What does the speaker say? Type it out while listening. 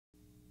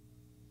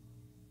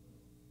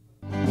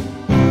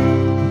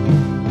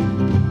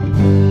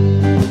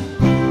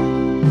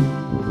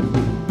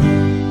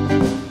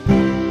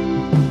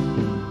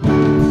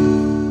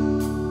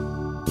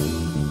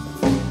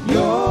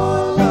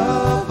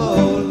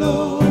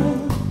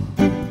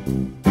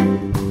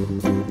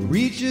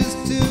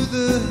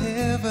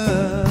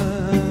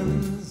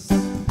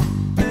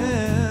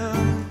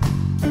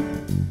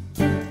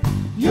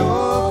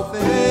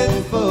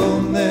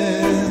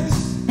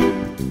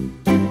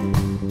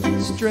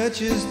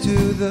stretches to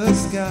the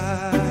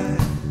sky.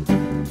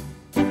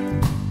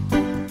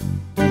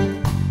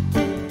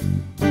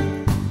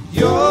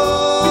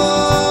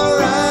 Your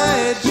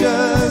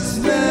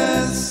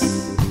righteousness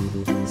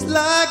is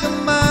like a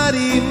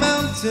mighty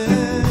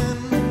mountain,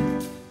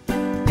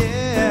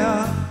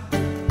 yeah.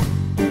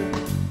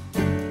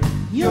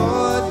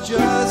 Your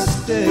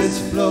justice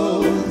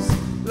flows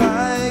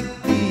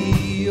like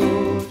the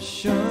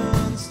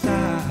ocean's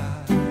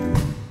tide.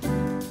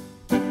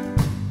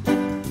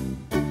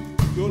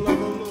 Your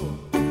love, oh Lord.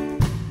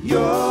 Your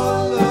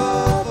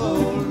love,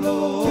 oh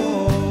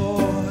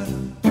Lord,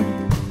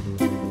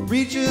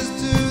 reaches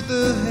to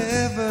the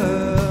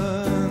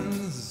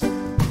heavens.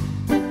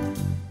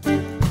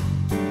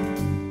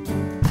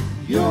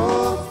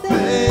 Your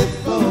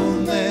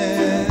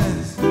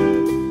faithfulness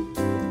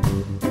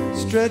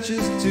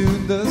stretches to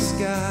the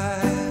sky.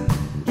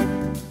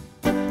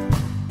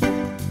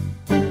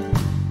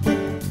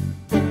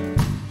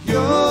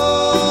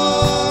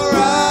 Your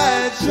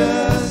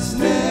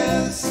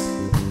righteousness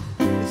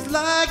is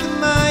like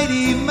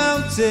mighty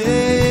mountains,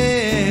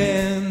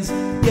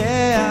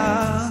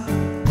 yeah.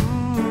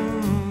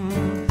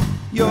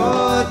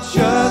 Your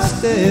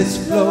justice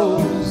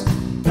flows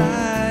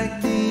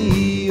like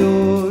the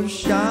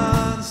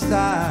ocean's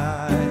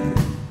tide.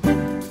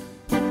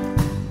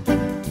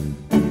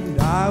 And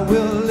I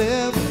will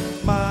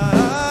lift my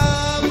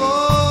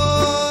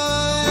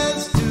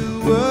voice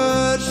to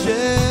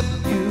worship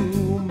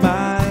you,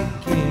 my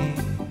King.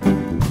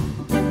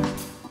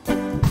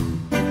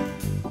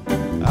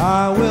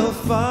 I will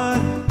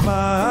find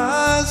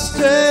my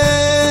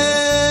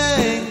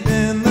strength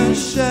in the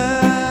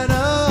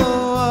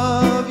shadow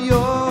of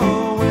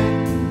your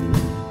wing.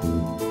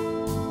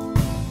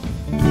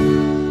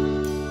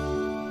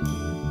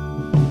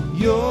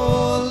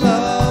 Your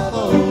love,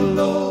 oh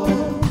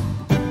Lord,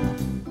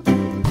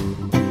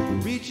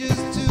 reaches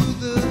to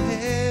the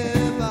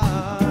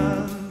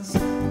heavens,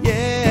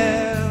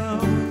 yeah.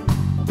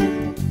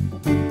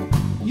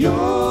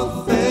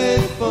 Your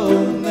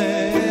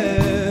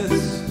faithfulness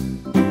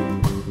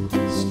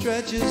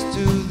stretches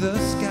to the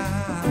sky.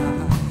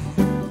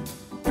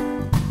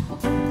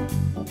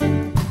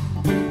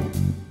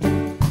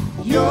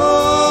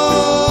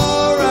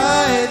 Your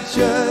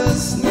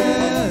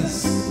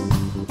righteousness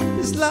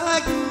is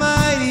like a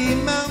mighty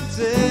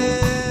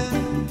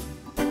mountain,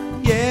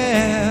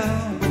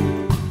 yeah.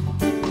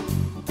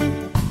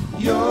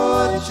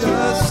 Your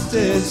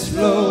justice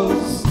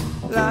flows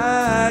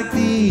like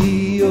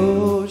the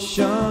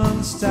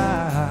ocean's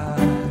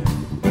tide.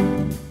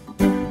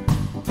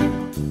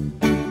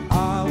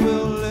 I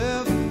will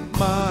lift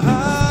my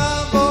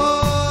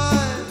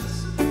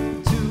voice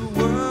to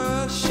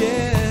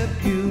worship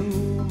you,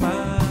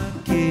 my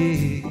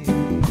King.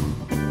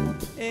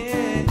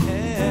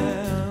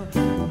 Yeah,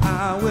 I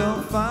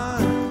will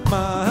find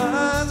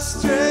my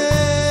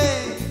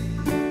strength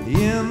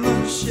in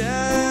the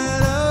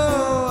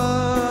shadow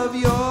of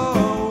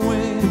your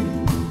wing.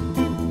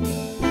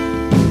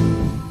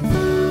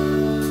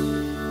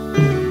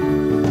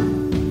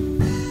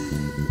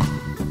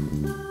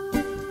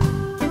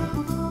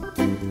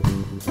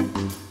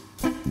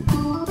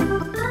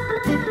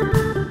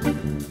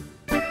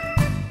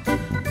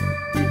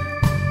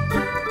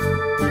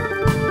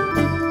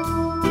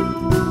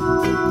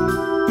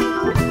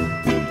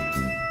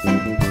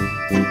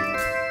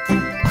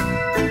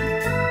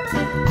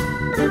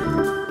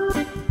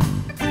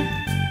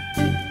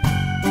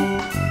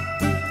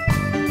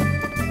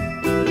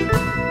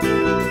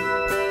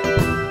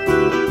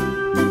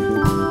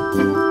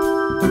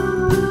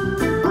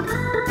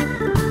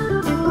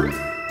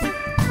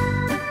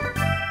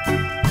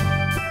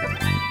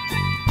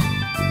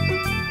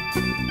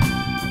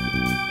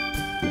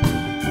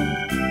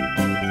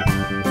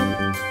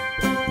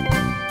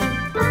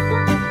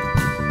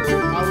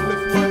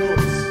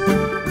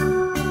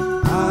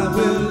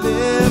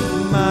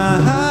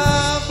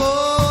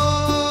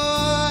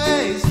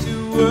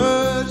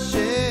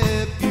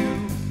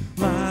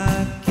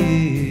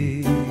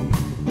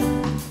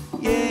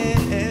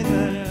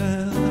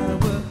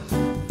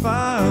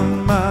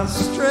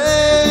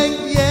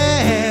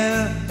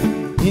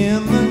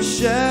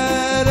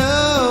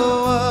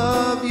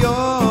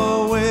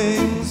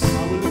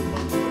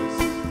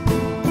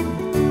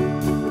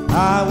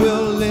 I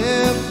will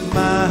lift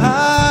my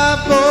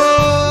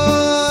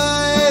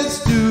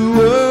voice to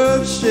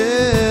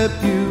worship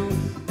you,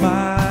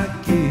 my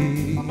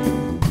King.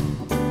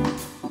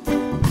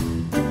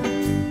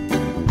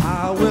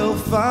 I will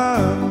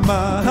find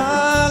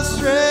my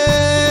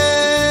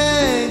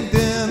strength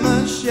in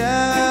the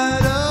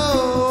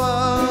shadow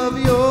of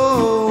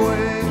your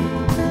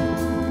wing.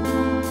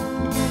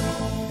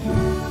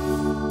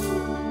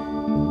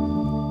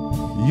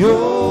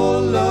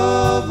 Your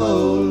love,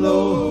 oh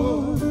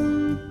Lord,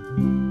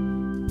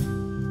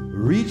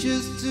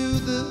 reaches to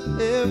the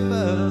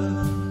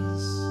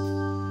heavens,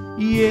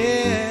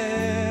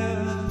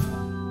 yeah.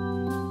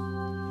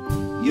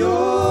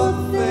 Your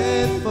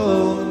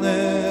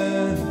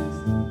faithfulness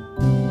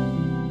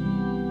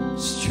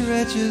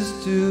stretches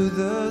to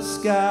the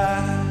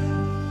sky.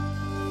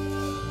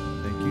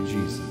 you,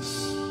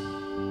 Jesus.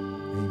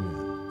 Amen.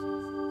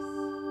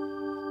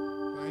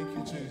 Thank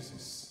you,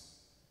 Jesus.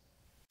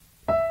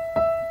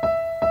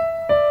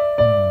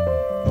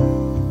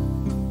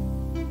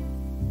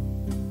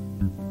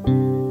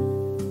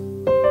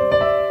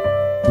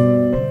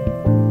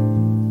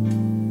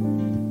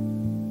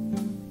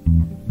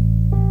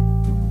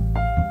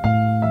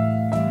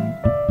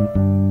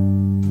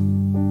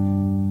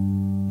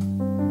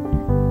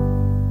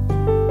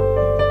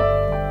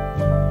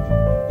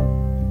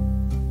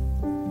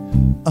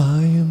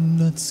 I am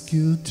not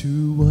skilled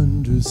to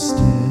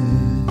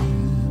understand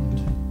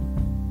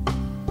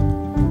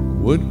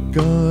what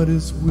God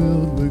has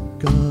willed, what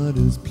God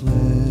has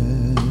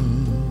planned.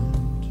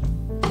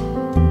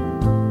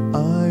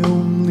 I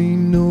only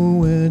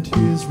know at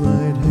His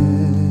right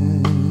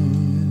hand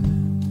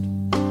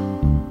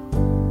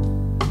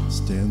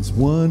stands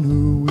one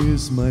who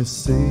is my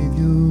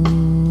Savior.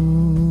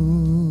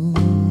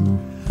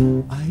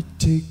 I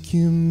take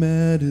Him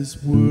at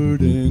His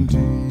word and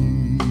deed.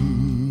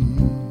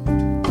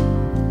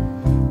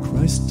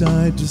 Christ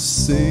died to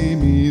save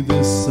me,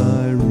 this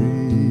I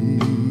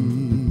read,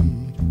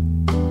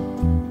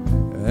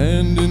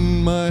 and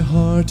in my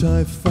heart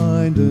I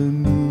find a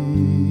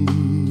need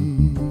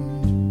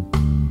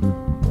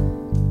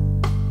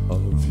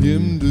of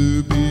Him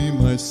to be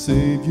my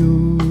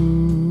Savior,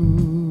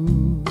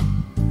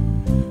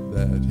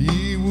 that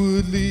He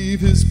would leave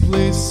His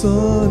place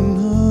on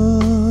high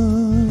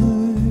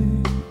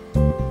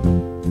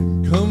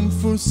and come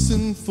for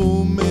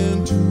sinful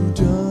man to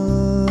die.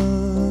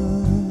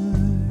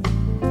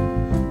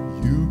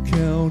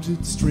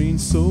 Counted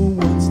strange, so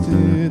once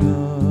did I,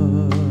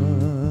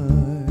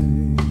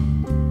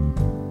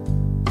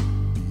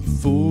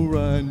 before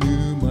I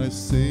knew my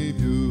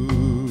Savior.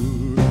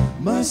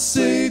 My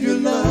Savior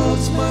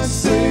loves, my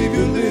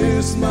Savior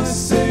lives, my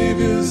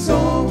Savior's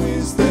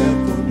always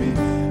there for me.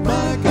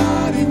 My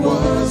God He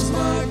was,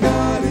 my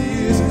God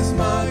He is,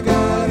 my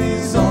God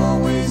He's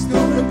always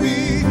gonna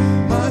be.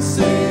 My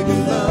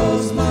Savior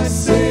loves, my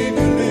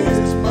Savior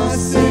lives, my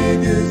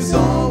Savior's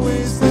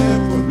always there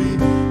for me.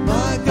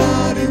 My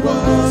God He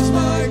was,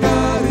 my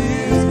God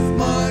He is,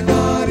 my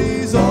God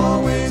He's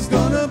always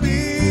gonna be.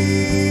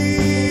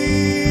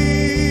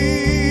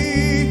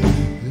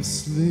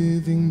 This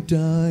living,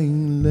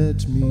 dying,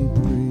 let me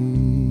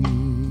bring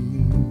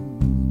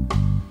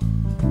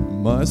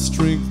my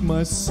strength,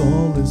 my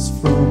solace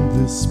from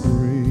this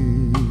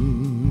spring,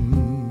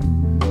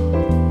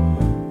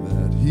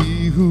 that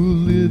He who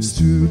lives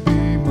to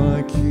be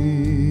my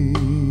King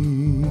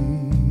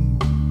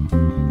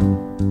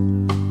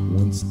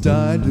once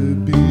died to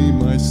be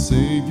my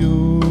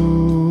Savior,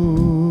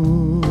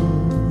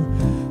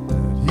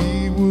 that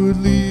He would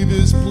leave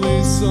His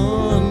place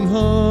on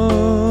high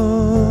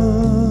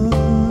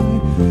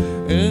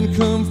and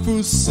come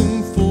for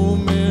sinful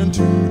man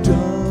to die.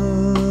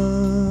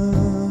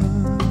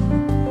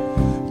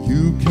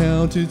 You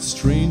counted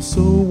strange,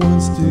 so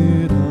once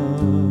did I,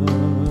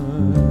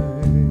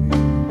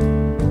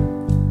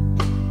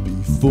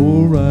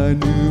 before I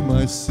knew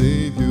my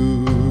Savior.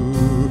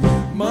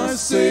 My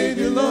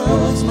Savior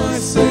loves, my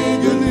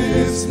Savior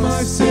lives,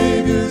 my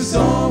Savior's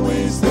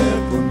always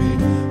there for me.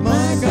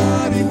 My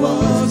God He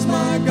was,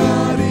 my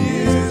God He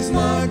is,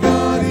 my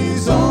God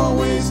He's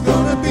always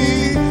gonna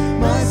be.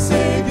 My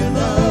Savior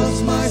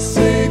loves, my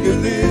Savior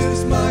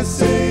lives, my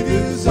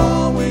Savior's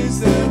always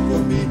there for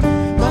me.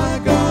 My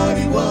God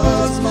He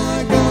was,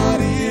 my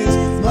God He is,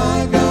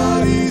 my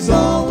God He's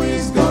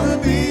always gonna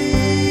be.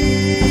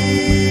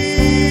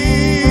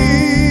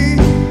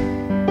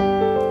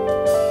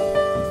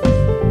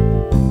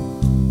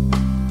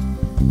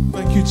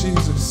 Thank you,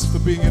 Jesus, for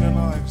being in our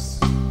lives.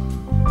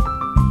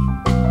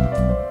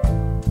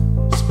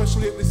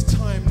 Especially at this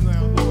time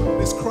now,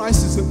 Lord, this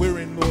crisis that we're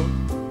in, Lord.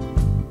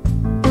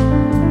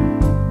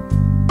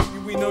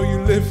 We know you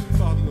live,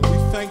 Father, Lord. We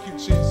thank you,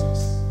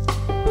 Jesus.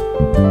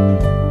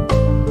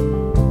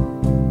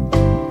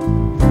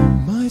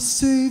 My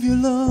Savior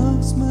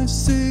loves, my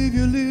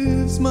Savior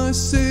lives, my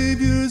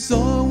Savior's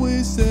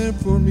always there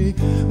for me.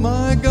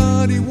 My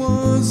God He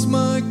was,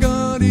 my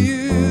God He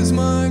is,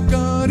 my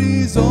God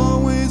He's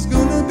always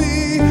gonna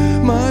be.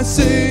 My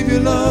Savior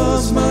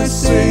loves, my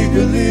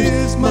Savior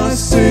lives, my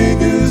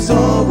Savior's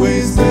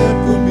always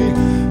there for me.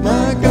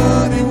 My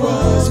God He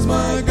was,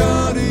 my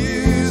God He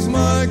is,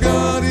 my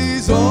God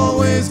He's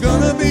always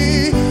gonna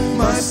be.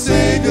 My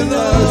Savior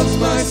loves,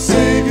 my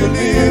Savior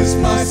lives,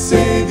 my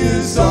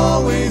Savior's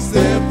always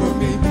there for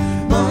me.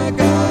 My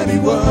God He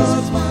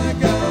was, my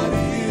God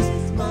He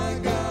is, my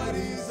God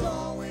He's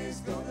always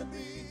gonna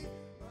be.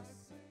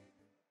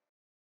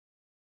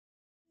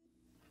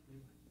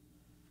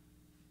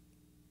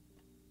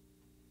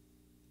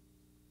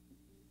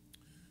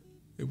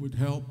 It would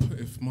help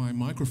if my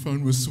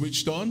microphone was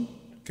switched on.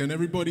 Can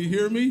everybody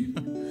hear me?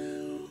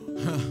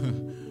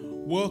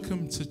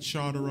 Welcome to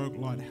Charter Oak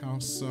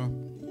Lighthouse.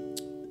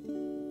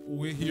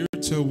 We're here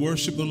to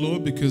worship the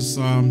Lord because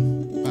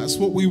that's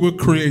what we were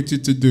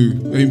created to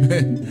do.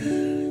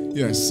 Amen.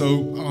 Yes, so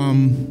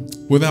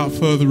without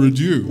further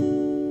ado,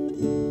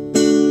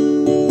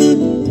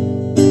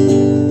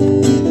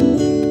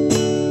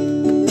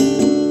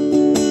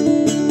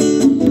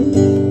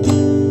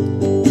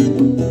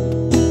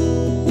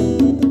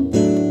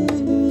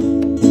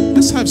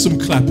 have some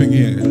clapping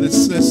here.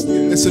 Let's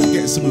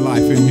get some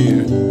life in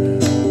here.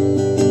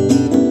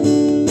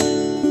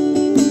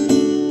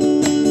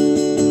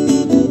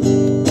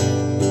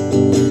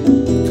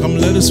 Come,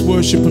 let us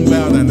worship and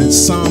bow down. It's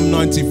Psalm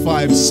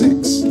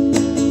 95:6.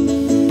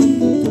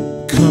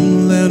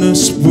 Come, let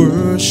us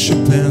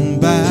worship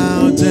and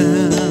bow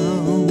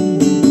down.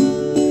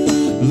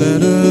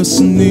 Let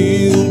us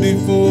kneel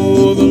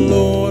before the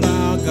Lord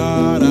our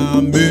God, our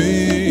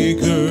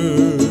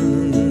Maker.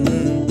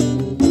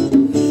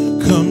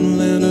 Come,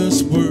 let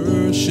us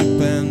worship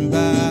and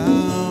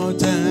bow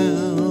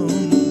down.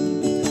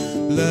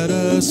 Let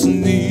us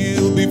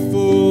kneel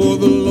before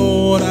the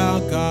Lord our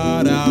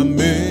God, our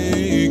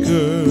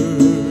Maker.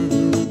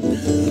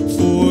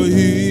 For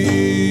He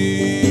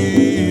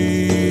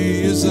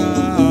is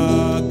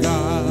our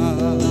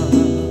God,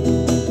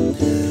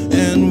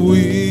 and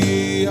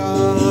we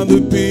are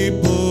the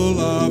people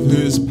of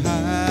His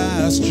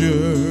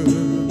pasture,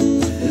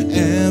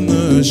 and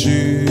the sheep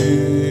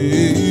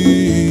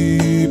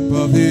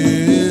of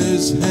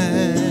His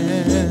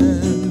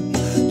hand,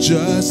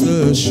 just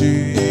the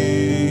sheep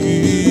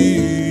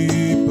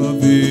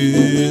of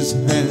His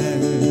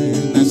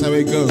hand. That's how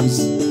it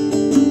goes.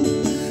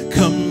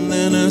 Come,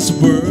 let us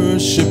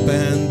worship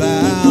and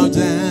bow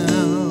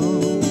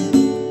down.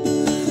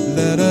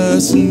 Let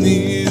us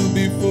kneel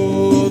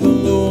before the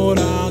Lord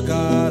our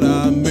God,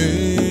 our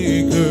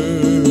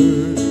Maker.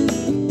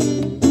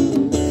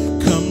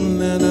 Come,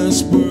 let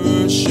us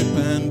worship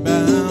and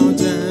bow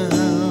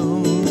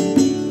down.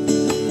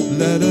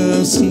 Let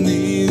us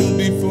kneel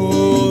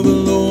before the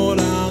Lord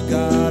our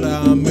God,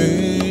 our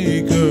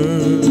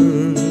Maker.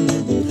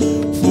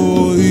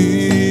 For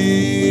He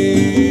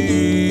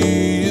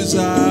is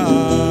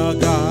our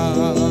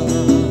God,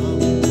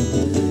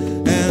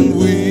 and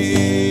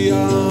we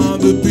are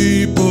the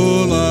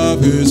people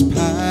of His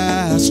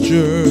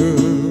pasture,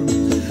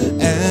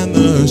 and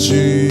the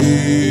sheep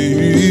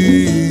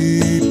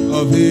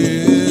of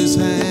His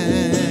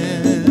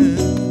hand,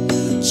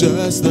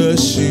 just the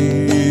sheep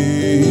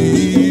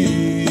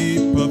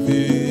of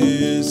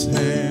His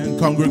hand.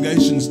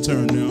 Congregation's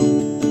turn now.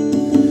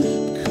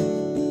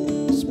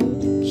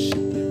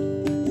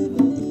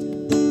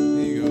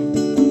 There you go.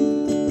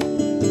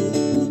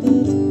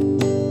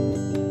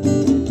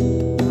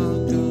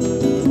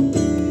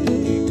 Our God,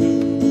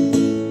 our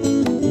Maker.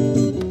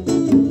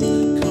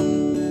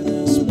 Come, let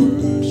us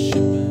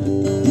worship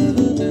and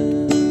bow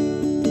down. Let us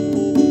kneel before the Lord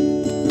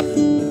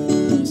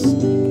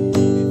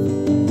our God,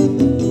 our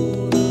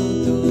Maker.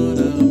 For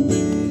He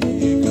is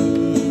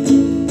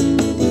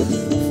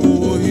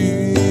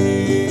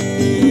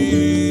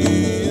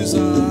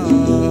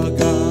our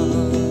God,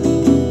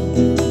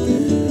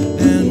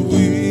 and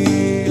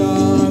we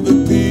are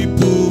the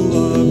people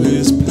of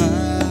His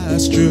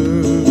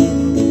pasture,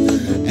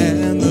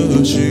 and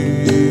the sheep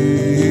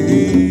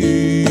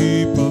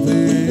of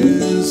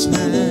His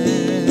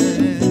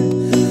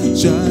hand,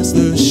 just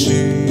the sheep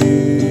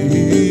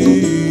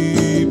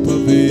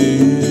of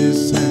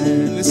His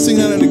hand. Let's sing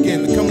that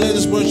again. Come, let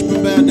us worship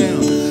and bow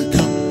down.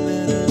 Come,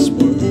 let us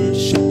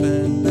worship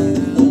and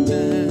bow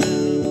down.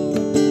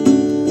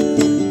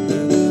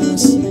 Let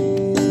us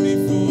kneel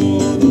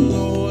before the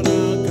Lord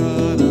our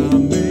God, our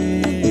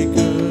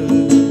Maker.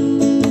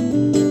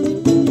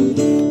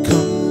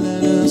 Come,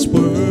 let us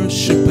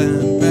worship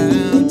and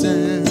bow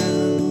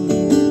down.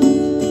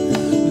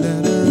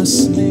 Let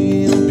us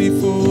kneel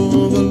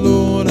before the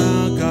Lord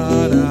our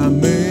God, our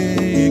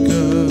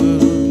Maker.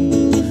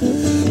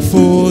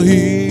 For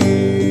He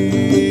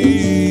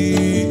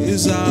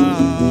is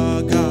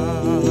our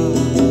God,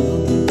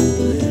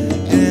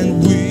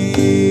 and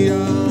we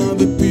are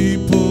the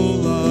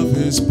people of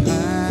His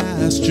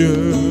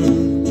pasture,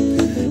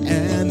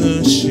 and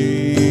the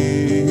sheep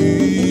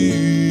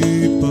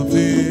of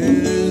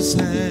His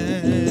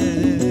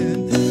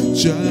hand,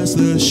 just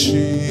the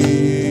sheep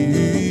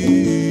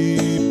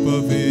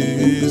of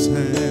His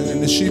hand,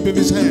 and the sheep of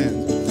His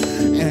hand,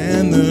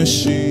 and the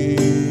sheep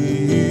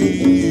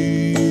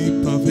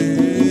of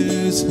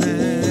His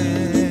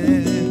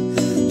hand,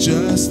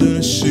 just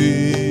the sheep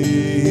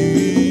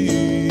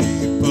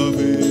of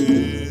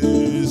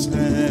His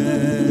hand.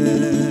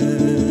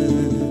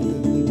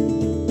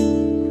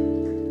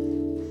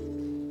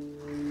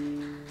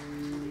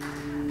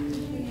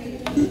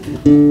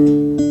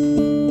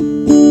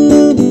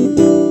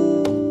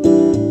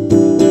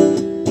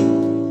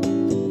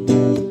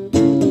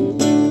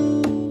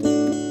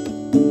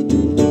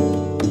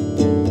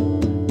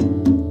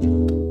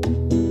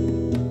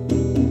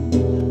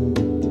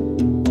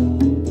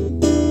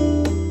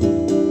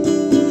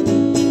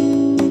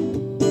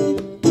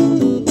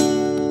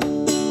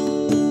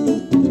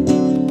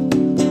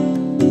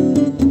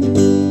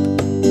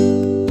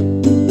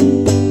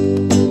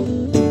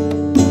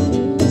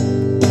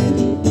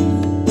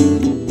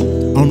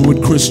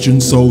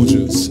 Christian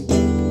soldiers.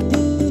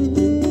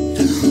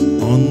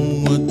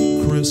 Onward,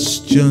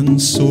 Christian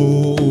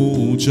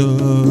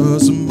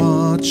soldiers,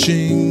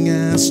 marching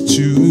as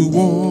to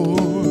war,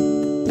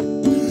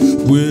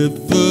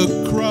 with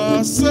the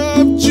cross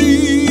of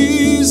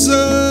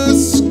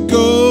Jesus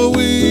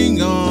going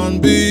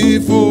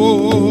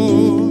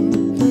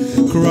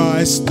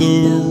Christ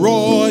the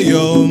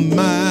royal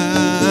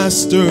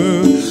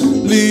master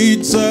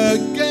leads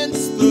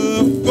against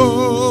the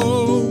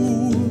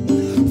foe,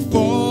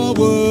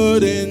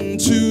 forward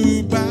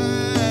into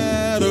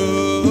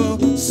battle,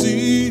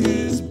 see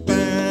his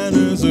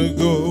banners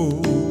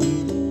go.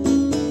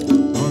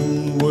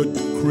 Onward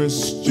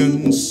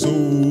Christian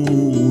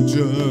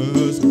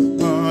soldiers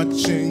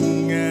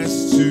marching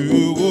as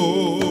to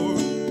war,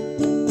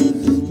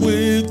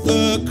 with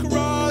the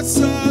cross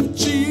of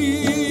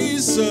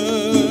Jesus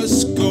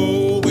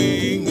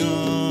going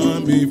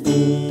on before.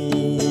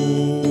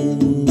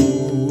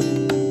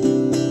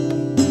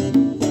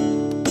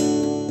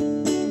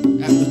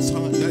 At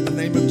the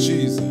name of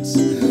Jesus,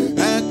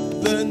 at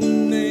the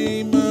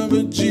name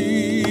of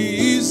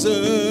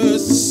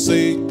Jesus,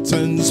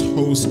 Satan's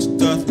host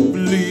doth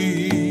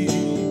flee.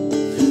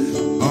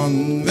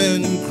 On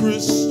then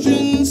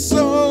Christian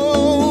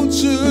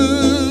soldiers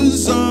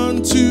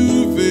on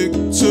to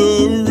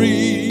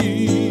victory.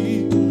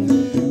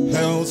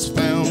 Hell's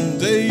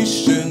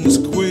foundations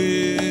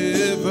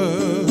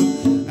quiver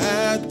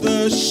at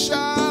the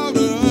shout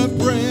of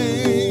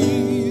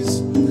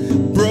praise.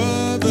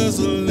 Brothers,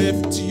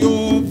 lift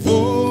your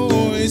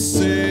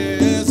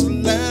voices,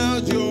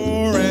 loud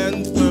your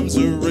anthems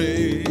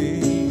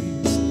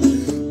raise.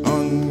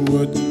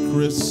 Onward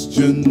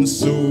Christian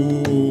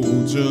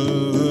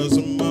soldiers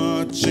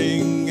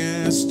marching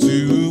as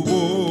to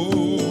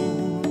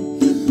war,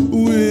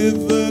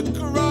 with the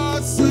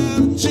cross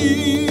of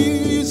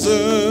Jesus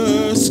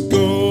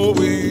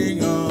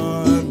going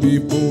on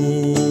before.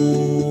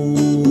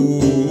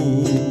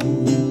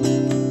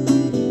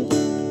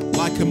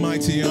 Like a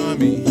mighty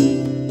army,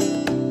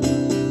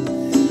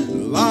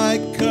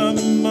 like a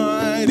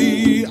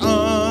mighty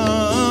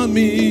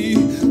army,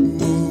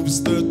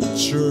 moves the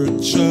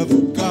church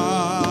of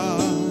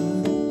God.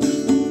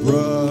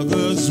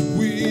 Brothers,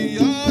 we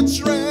are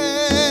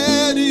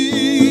treading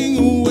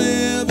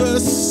where the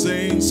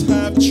saints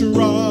have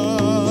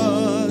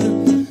trod.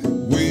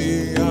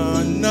 We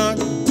are not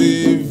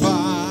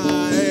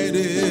divided,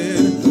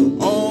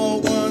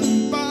 all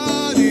one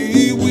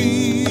body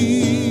we,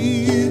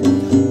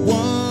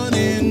 one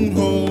in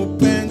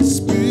hope and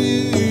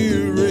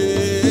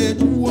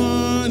spirit,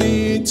 one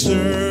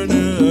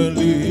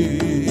eternally.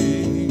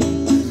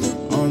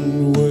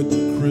 Onward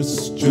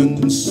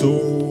Christian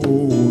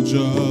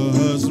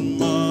soldiers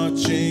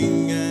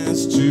marching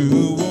as to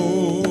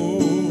war,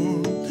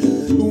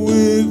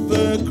 with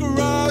the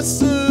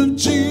cross of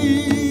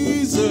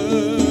Jesus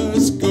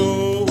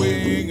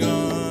going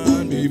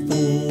on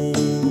before.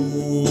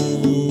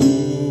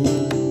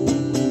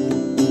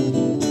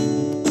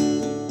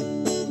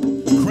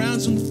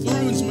 Crowns and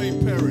thrones may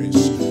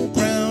perish,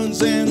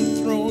 crowns and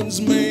thrones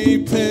may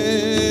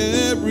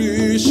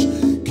perish,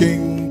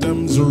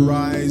 kingdoms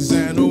rise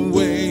and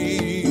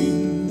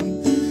wane,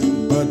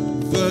 but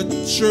the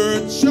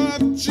church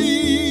of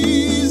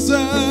Jesus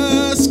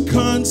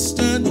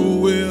constant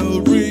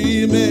will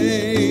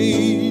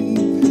remain.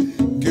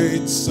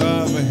 Gates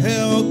of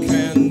hell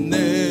can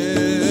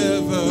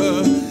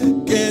never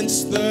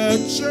against the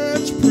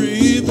church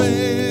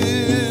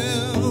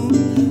prevail.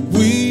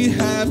 We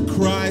have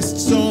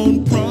Christ's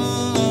own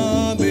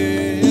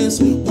promise,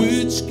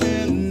 which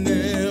can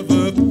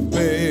never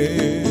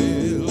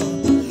fail.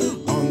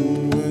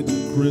 Onward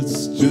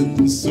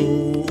Christian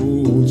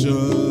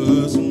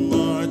soldiers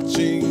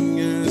marching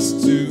as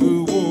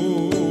to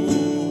war,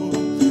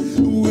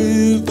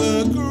 with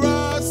the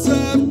cross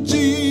of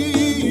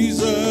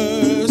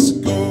Jesus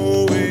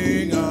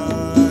going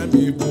on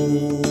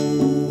before.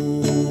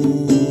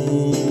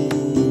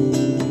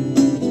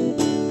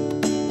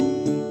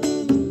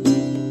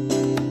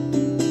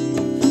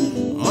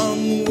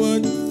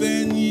 Onward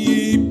then,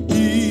 ye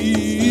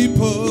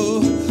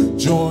people,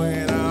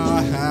 join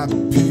our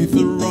happy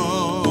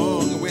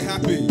throng. We're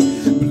happy.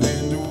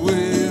 Blend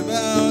with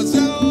our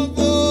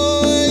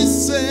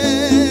voices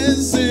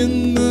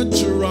in the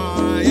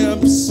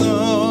triumph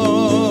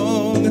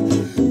song.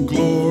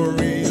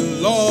 Glory,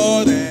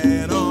 Lord,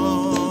 and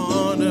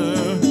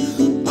honor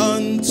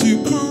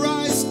unto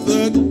Christ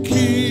the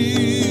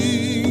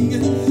King.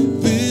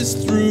 This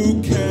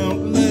through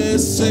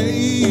countless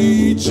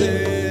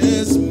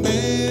ages,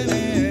 men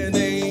and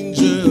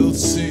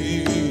angels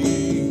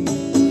sing.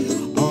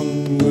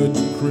 Onward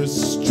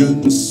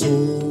Christian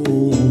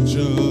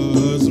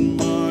soldiers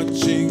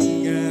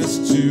marching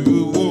as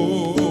to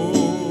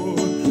war,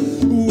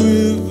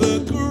 with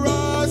the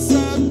cross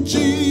of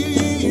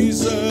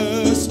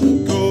Jesus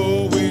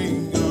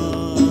going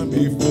on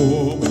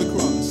before.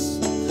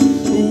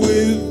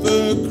 With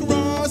the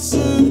cross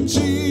of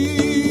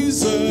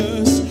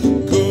Jesus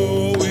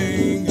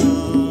going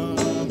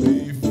on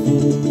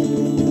before.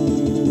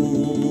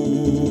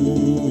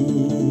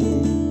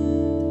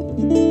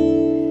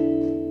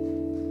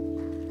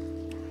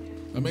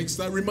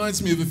 That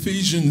reminds me of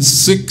Ephesians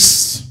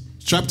 6,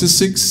 chapter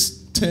 6,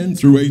 10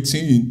 through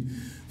 18.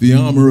 The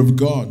armor of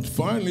God.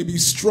 Finally, be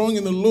strong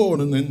in the Lord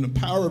and in the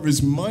power of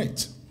his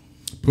might.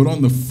 Put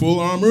on the full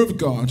armor of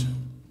God,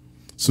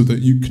 so that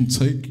you can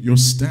take your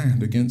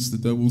stand against the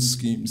devil's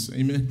schemes.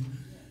 Amen.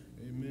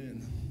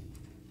 Amen.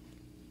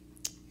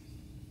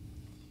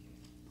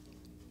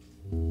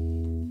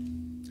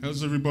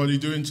 How's everybody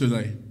doing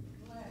today?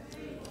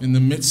 In the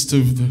midst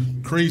of the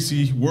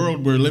crazy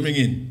world we're living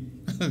in.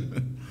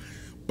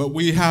 But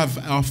we have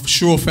our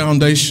sure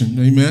foundation.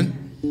 Amen.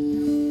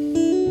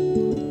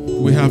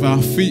 We have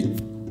our feet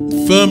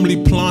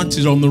firmly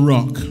planted on the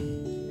rock.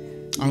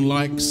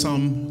 Unlike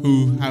some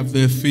who have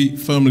their feet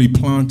firmly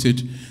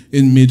planted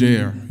in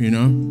midair, you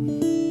know.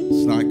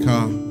 It's like,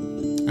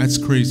 that's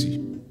crazy.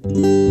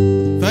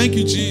 Thank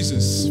you,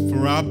 Jesus,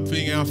 for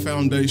being our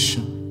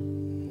foundation.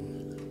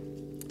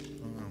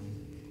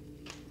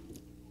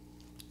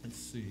 Let's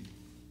see.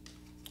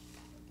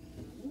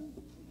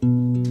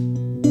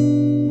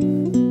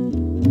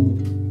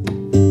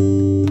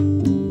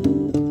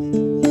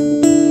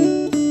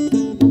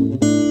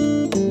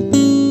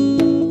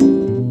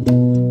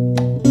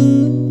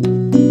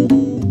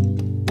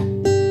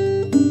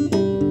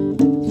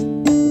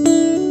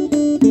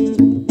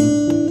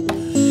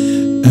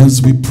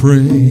 As we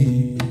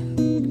pray,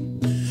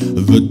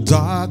 the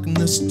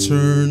darkness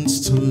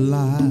turns to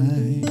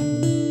light.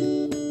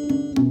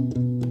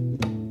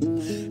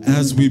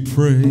 As we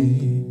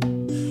pray,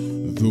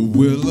 the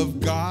will of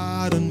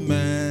God and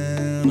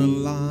man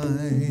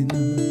align.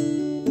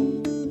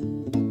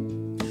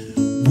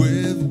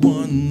 With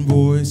one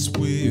voice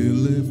we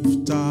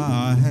lift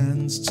our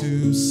hands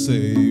to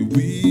say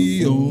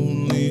we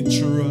only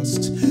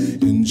trust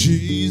in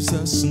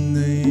Jesus'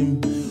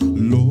 name.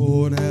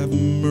 Lord, have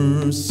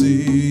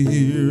mercy,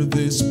 hear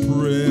this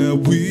prayer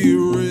we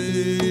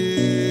raise.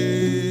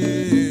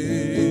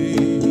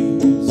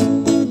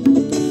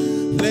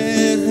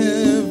 Let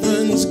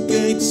heaven's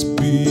gates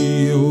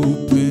be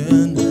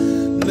open,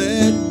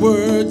 let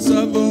words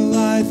of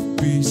life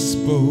be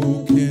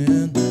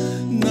spoken,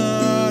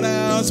 not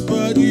ours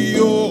but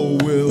your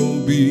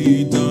will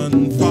be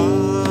done,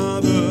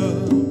 Father,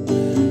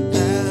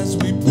 as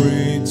we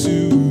pray to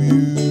you.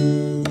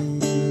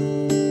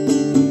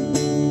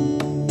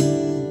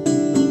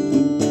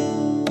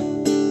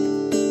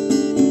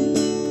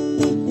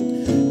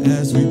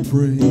 As we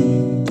pray,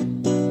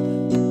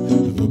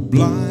 the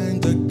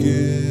blind are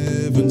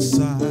given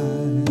sight.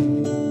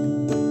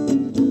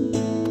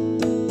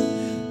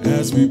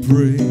 As we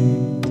pray,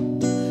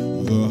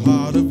 the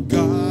heart of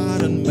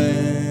God and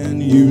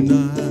man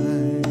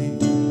unite.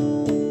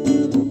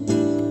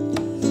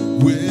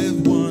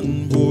 With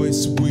one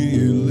voice we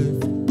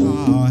lift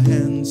our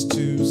hands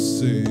to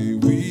say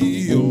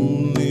we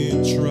only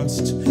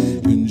trust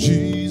in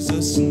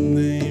Jesus'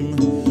 name.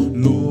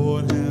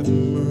 Lord, have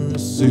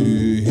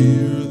mercy.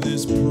 Hear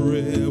this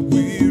prayer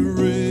we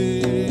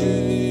raise.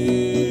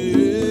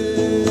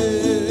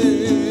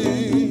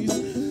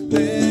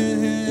 Let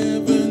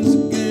heaven's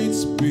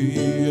gates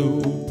be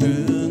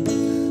open.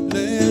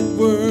 Let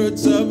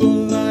words of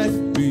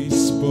life be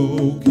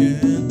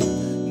spoken.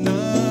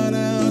 Not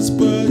ours,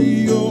 but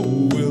your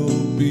will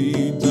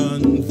be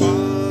done,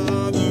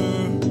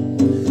 Father,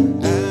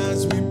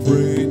 as we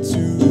pray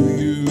to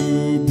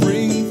you.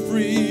 Bring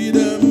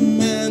freedom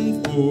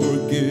and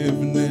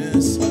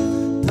forgiveness.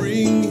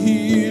 Bring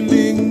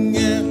healing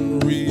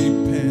and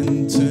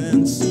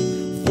repentance,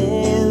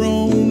 for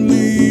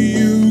only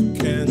you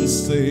can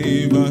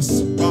save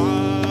us,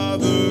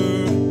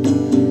 Father,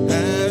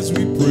 as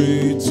we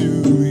pray to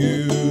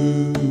you.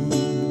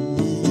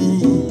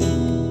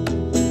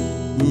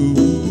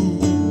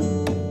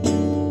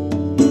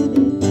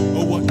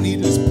 Oh, what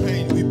needless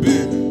pain we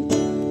bear,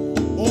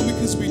 all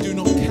because we do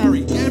not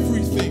carry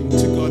everything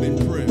to God in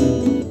prayer.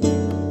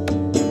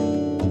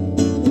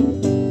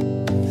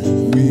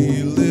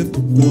 We lift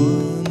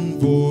one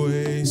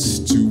voice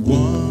to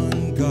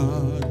one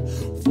God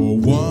for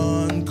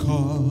one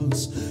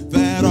cause,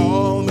 that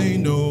all may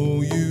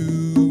know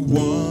you.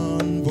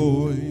 One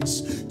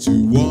voice to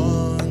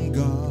one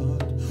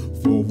God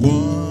for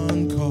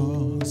one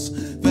cause,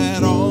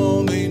 that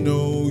all may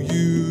know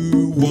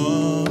you.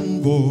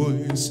 One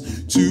voice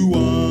to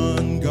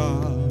one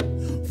God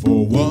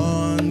for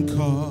one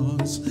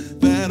cause,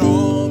 that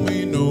all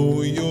may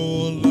know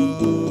your love.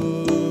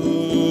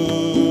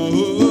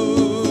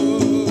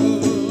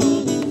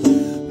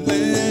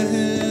 Let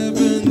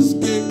heaven's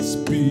gates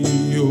be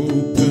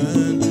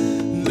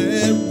open,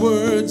 let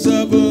words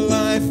of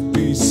life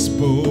be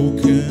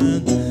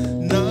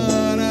spoken,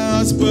 not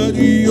ours but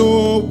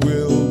your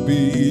will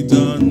be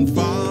done,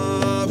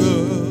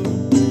 Father,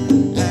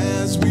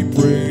 as we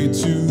pray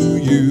to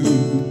you.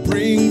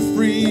 Bring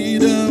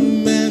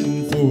freedom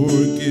and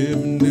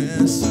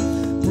forgiveness,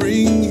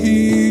 bring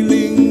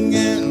healing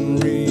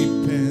and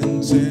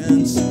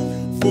repentance,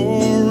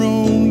 for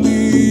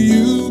only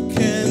you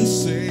can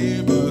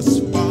save us,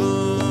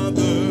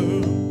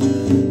 Father,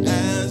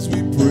 as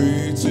we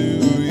pray to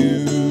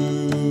you.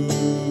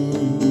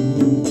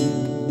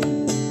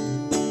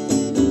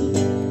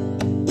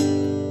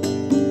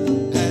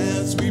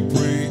 As we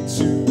pray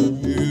to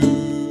you.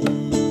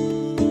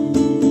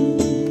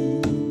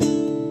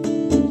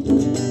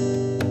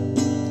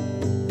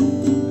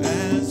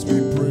 As we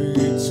pray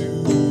to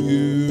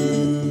you.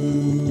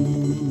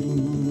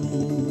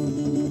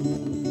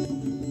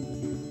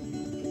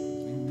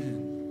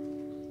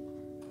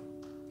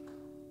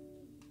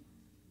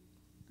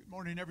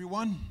 morning,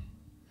 everyone.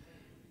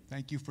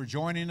 Thank you for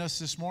joining us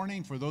this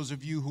morning. For those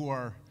of you who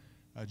are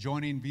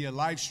joining via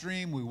live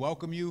stream, we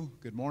welcome you.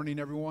 Good morning,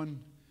 everyone.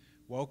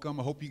 Welcome.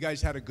 I hope you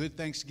guys had a good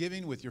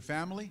Thanksgiving with your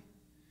family.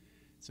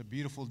 It's a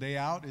beautiful day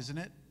out, isn't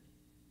it?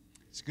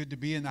 It's good to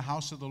be in the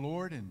house of the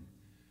Lord, and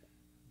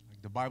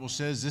like the Bible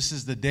says, this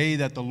is the day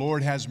that the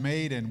Lord has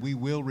made, and we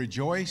will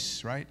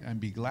rejoice, right, and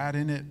be glad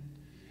in it.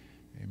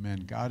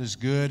 Amen. God is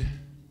good,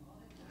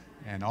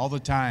 and all the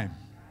time.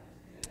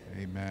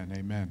 Amen,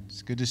 amen.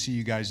 It's good to see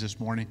you guys this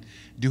morning.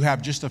 Do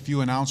have just a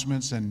few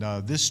announcements, and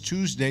this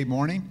Tuesday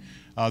morning,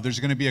 there's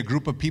going to be a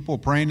group of people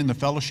praying in the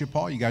fellowship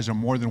hall. You guys are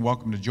more than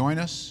welcome to join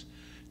us.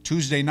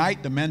 Tuesday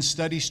night, the men's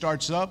study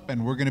starts up,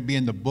 and we're going to be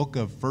in the book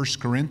of 1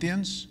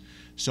 Corinthians.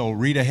 So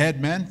read ahead,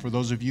 men, for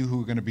those of you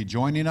who are going to be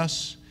joining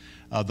us.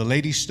 The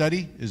ladies'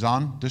 study is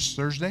on this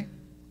Thursday?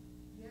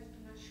 Yes,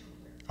 I'm not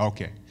sure.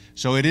 Okay.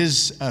 So it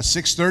is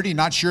 6:30.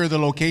 Not sure of the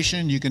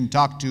location. You can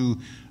talk to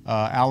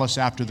Alice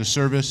after the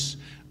service.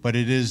 But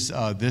it is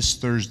this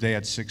Thursday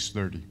at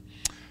 6:30.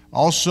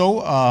 Also,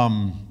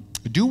 I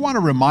do want to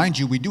remind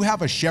you, we do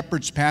have a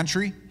shepherd's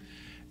pantry.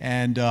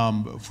 And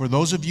for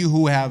those of you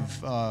who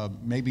have,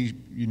 maybe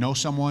you know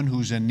someone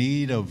who's in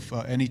need of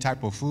any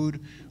type of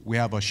food, we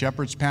have a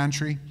shepherd's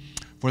pantry.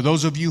 For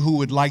those of you who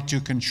would like to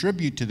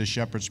contribute to the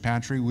shepherd's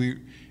pantry,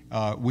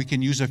 we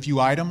can use a few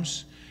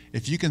items.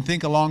 If you can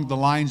think along the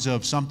lines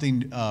of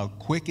something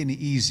quick and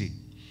easy.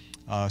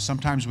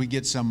 Sometimes we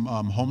get some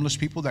homeless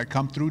people that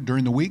come through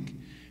during the week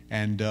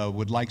and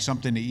would like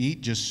something to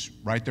eat just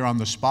right there on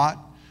the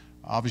spot.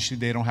 Obviously,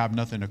 they don't have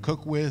nothing to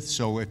cook with,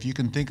 so if you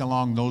can think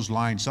along those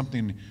lines,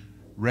 something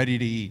ready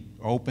to eat,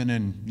 open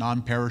and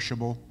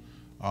non-perishable,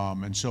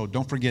 and so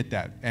don't forget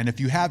that. And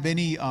if you have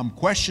any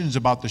questions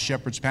about the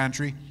Shepherd's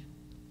Pantry,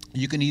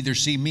 you can either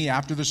see me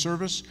after the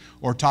service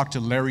or talk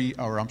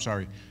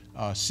to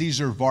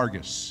Cesar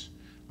Vargas.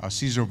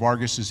 Cesar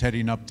Vargas is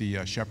heading up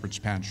the Shepherd's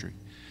Pantry.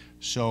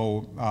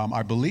 So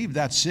I believe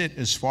that's it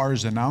as far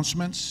as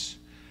announcements.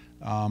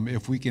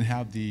 If we can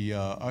have the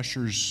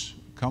ushers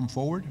come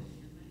forward.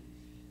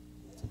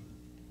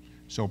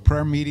 So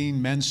prayer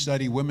meeting, men's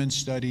study, women's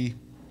study.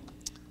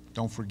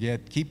 Don't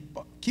forget,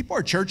 keep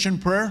our church in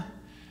prayer.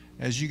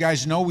 As you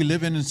guys know, we're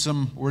living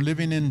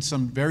in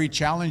some very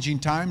challenging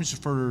times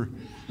for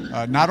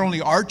not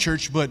only our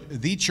church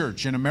but the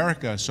church in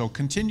America. So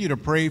continue to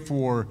pray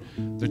for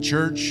the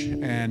church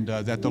and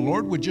that the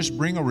Lord would just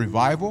bring a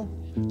revival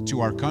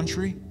to our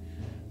country.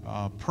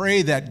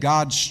 Pray that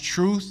God's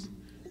truth,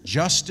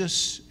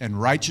 justice,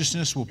 and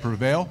righteousness will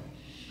prevail,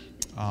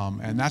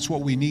 and that's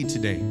what we need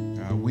today.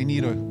 We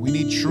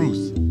need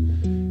truth,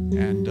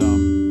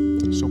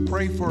 and so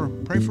pray for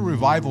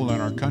revival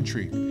in our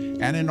country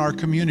and in our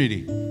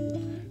community.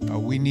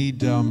 We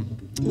need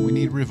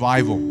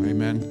revival,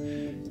 amen.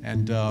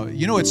 And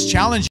you know, it's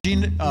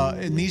challenging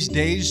in these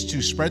days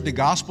to spread the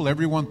gospel.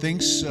 Everyone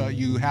thinks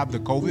you have the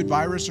COVID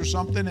virus or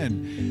something,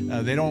 and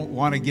they don't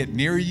want to get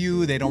near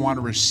you. They don't want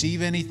to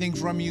receive anything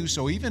from you.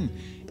 So even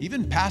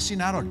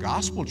passing out a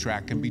gospel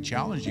tract can be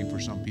challenging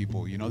for some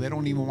people. You know, they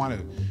don't even want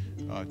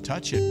to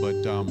touch it.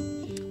 But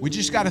we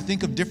just got to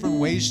think of different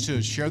ways to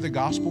share the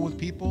gospel with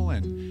people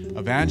and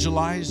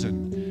evangelize.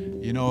 And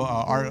you know,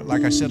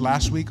 like I said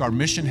last week, our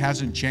mission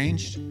hasn't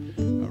changed,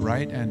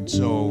 right? And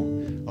so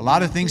a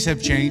lot of things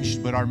have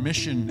changed, but our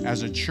mission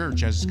as a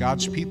church, as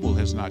God's people,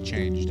 has not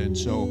changed. And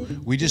so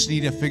we just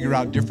need to figure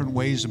out different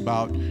ways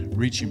about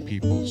reaching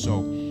people.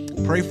 So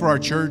pray for our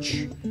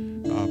church,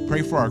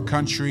 pray for our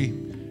country,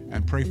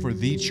 and pray for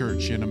the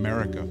church in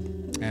America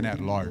and at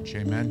large.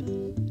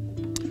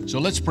 Amen. So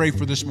let's pray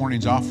for this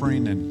morning's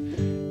offering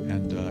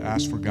and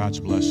ask for God's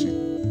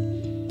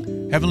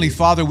blessing. Heavenly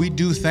Father, we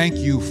do thank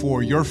you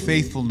for your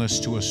faithfulness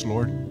to us,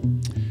 Lord.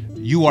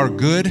 You are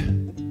good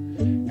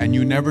and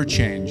you never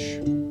change.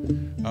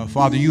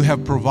 Father, you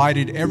have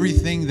provided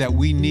everything that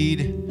we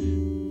need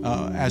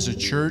as a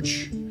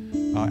church,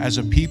 as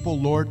a people,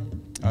 Lord.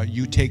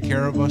 You take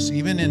care of us.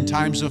 Even in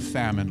times of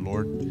famine,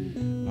 Lord,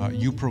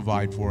 you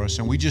provide for us.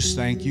 And we just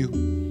thank you.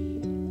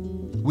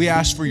 We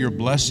ask for your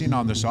blessing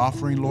on this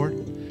offering, Lord.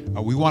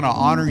 We want to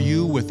honor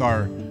you with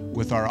our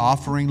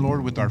offering,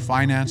 Lord, with our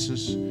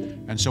finances.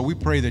 And so we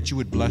pray that you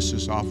would bless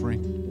this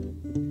offering.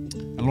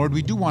 And Lord,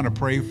 we do want to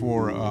pray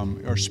for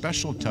our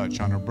special touch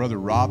on our brother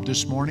Rob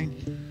this morning.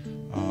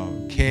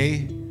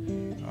 Kay,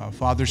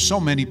 Father, so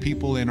many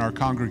people in our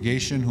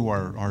congregation who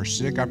are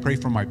sick. I pray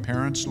for my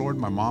parents, Lord,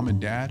 my mom and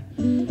dad.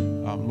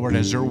 Lord,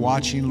 as they're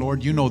watching,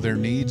 Lord, you know their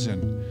needs.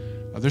 And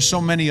there's so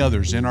many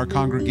others in our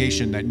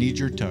congregation that need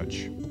your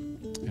touch.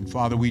 And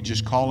Father, we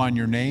just call on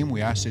your name.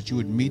 We ask that you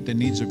would meet the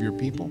needs of your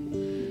people.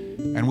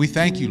 And we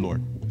thank you,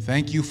 Lord.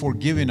 Thank you for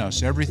giving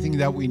us everything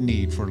that we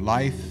need for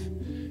life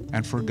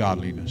and for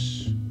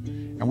godliness.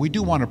 And we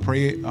do want to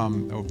pray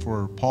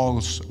for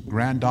Paul's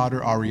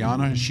granddaughter,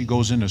 Ariana. She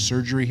goes into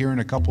surgery here in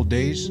a couple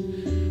days.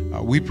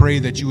 We pray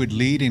that you would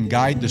lead and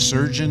guide the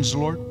surgeons,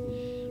 Lord,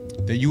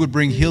 that you would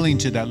bring healing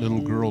to that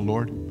little girl,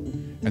 Lord,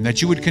 and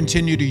that you would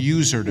continue to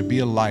use her to be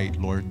a light,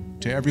 Lord,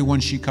 to everyone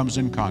she comes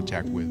in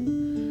contact with.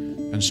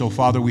 And so,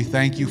 Father, we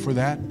thank you for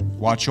that.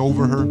 Watch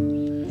over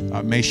her.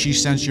 May she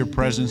sense your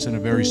presence in a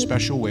very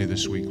special way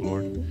this week,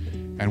 Lord.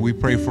 And we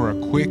pray for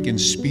a quick and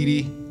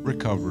speedy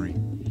recovery.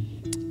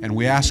 And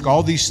we ask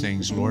all these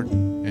things, Lord,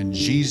 in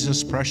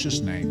Jesus' precious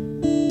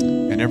name.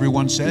 And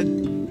everyone said,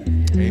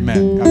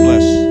 amen. God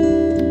bless.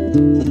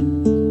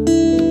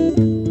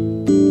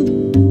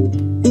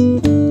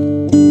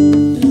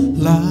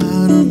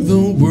 Light of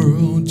the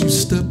world, you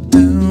step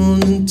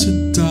down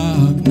into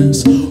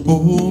darkness.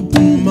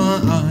 Open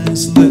my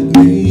eyes, let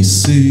me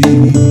see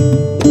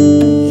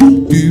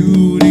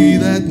beauty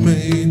that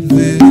made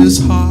this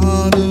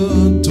heart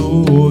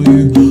adore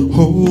you.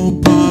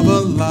 Hope of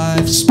a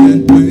life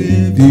spent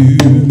with you.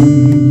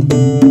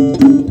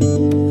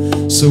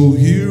 So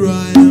here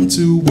I am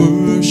to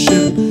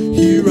worship,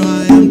 here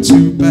I am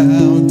to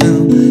bow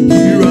down,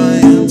 here I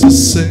am to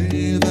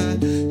say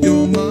that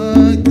you're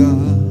my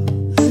God.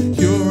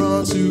 You're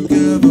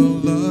altogether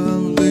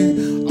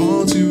lovely,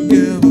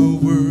 altogether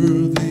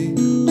worthy,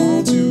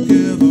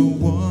 altogether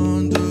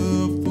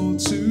wonderful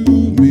to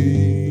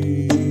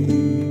me.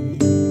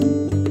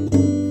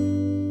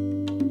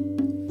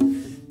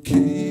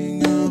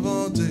 King of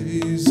all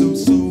days, oh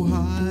so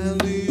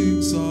highly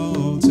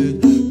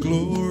exalted,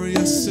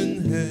 glorious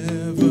in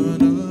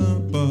heaven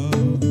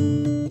above.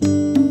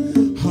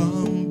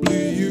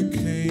 Humbly you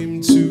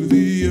came to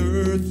the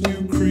earth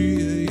you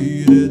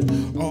created,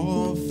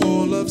 all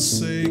for love's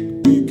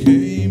sake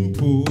became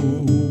poor.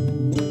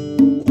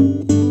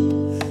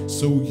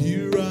 So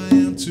here I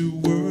am to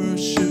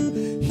worship,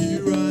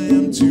 here I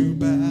am to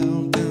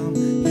bow down,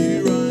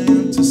 here I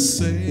am to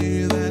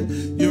say that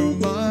you're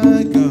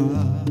my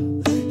God.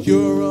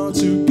 You're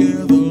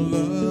altogether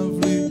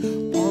lovely,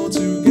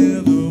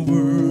 altogether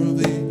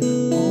worthy,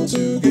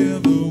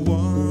 altogether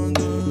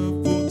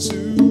wonderful to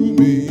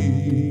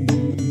me.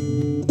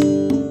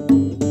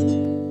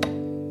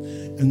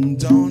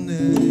 And I'll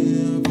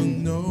never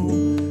know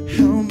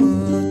how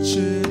much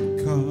it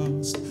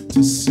cost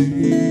to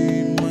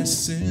see my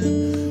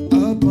sin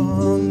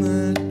upon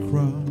that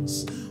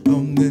cross.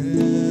 I'll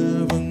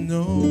never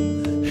know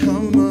how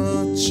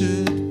much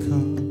it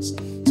cost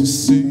to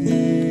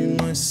see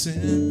my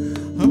sin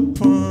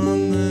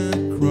upon that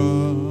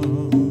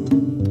cross.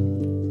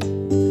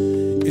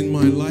 In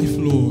my life,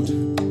 Lord,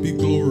 be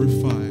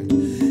glorified.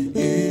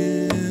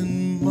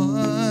 In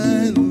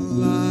my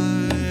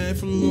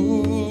life,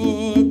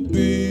 Lord,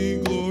 be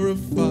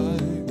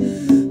glorified.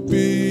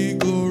 Be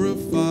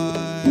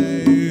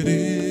glorified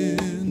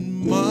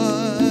in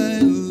my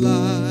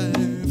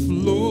life,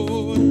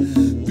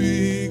 Lord,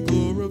 be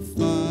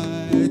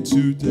glorified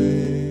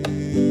today.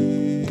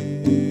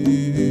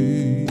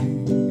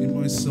 In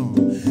my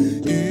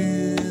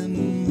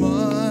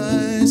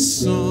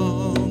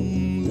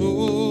song,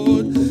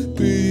 Lord,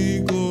 be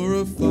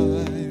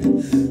glorified.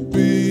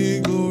 Be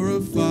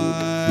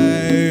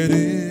glorified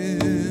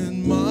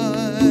in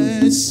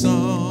my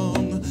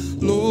song,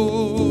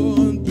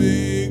 Lord,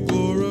 be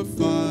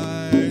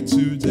glorified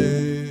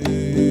today.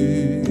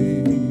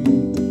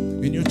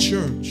 In your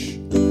church,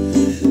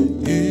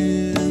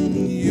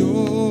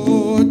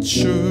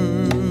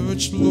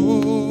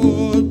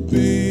 Lord,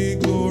 be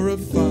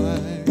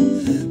glorified.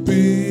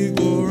 Be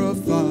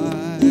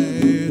glorified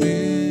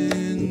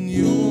in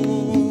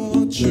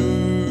your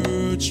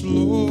church,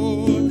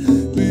 Lord,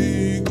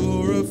 be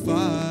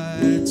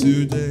glorified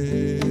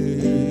today.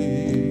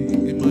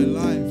 In my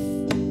life,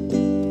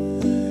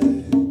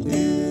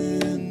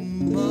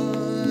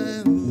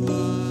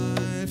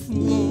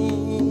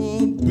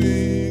 Lord,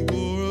 be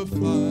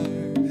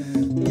glorified.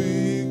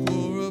 Be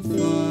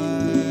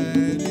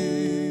glorified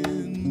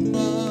in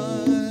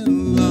my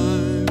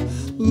life,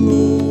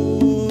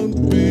 Lord,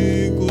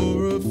 be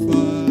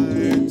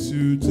glorified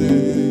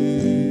today.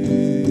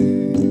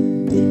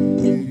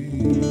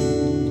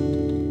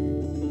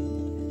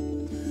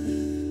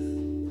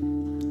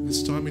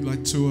 This time we'd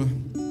like to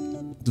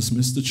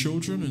dismiss the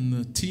children and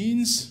the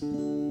teens.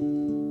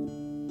 And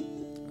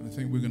I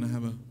think we're going to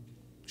have a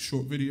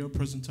short video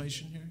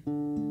presentation here.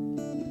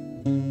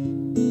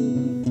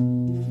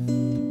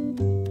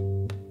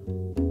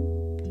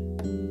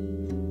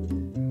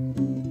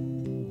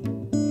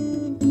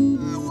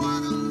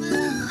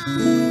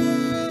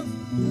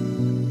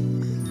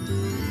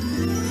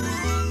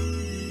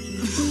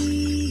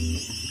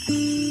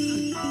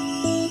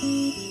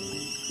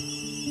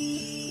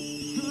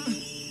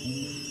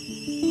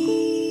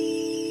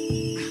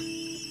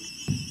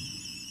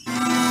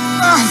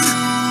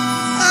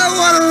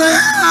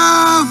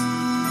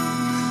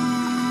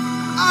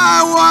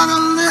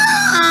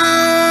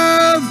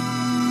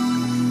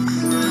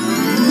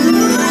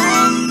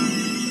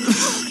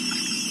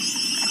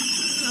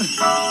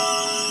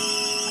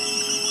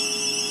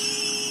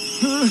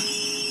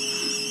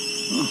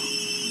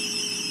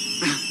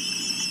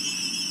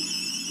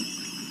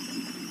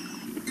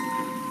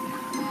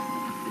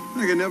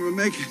 I can never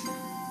make it.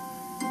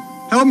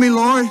 Help me,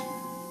 Lord.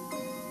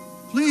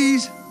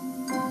 Please.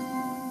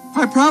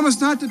 I promise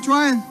not to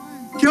try and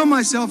kill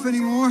myself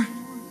anymore.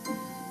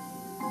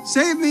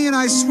 Save me, and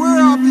I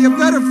swear I'll be a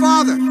better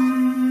father.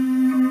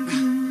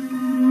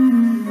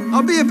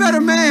 I'll be a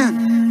better man.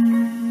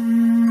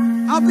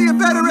 I'll be a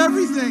better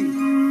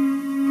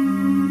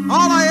everything.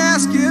 All I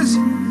ask is,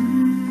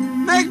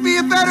 make me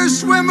a better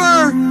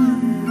swimmer.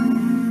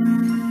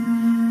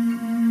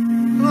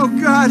 Oh,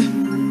 God.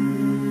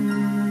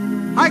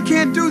 I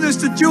can't do this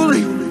to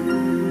Julie.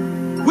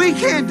 We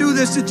can't do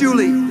this to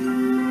Julie.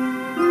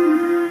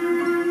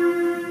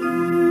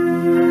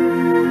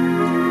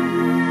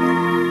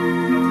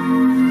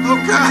 Oh,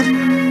 God.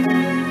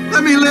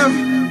 Let me live,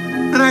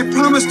 and I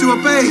promise to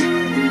obey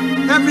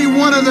every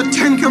one of the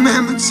 10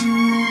 Commandments.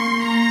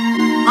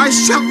 I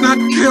shall not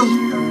kill.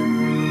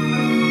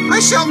 I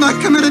shall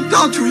not commit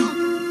adultery.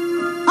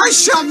 I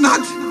shall not.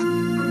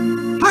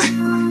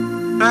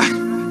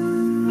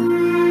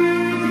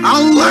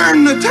 I'll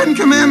learn the 10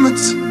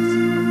 Commandments,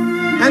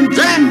 and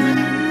then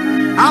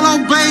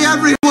I'll obey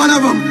every one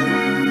of them.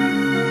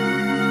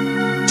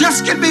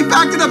 Just get me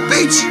back to the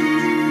beach.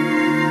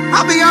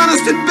 I'll be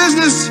honest in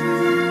business.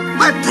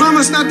 I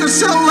promise not to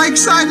sell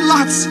lakeside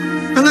lots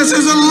unless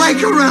there's a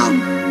lake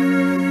around.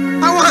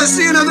 I want to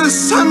see another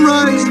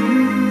sunrise.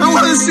 I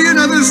want to see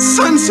another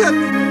sunset.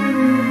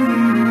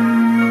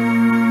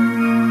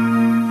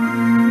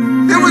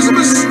 It was a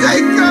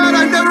mistake, God.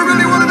 I never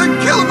really wanted to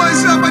kill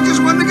myself. I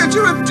just wanted to get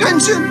your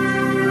attention.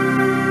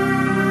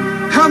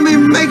 Help me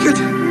make it.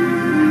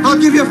 I'll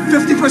give you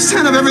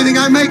 50% of everything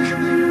I make.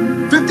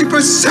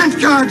 50%,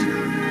 God.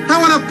 I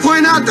want to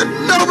point out that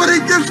nobody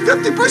gives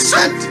 50%.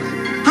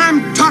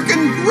 I'm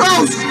talking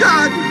gross,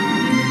 God.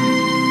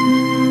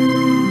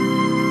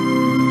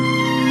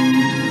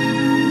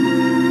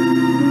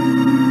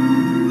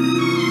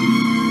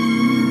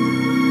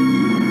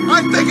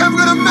 I think I'm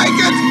going to make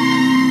it.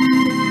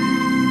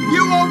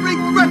 You won't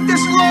regret this,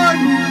 Lord.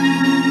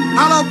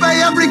 I'll obey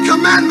every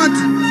commandment.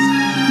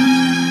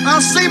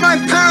 I'll see my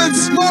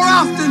parents more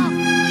often.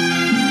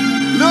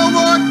 No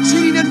more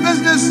cheating in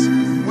business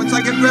once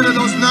I get rid of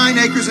those 9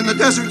 acres in the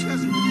desert.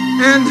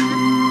 And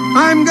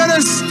I'm going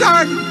to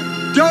start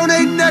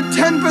donating that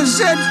 10%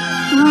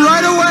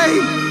 right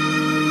away.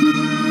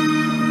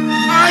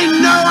 I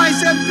know I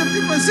said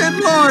 50%,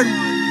 Lord,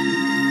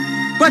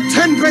 but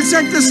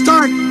 10% to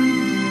start.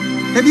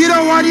 If you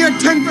don't want your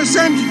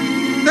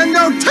 10%, then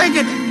don't take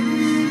it.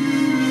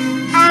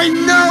 I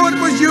know it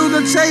was you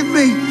that saved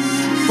me,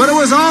 but it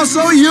was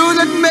also you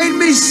that made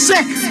me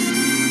sick.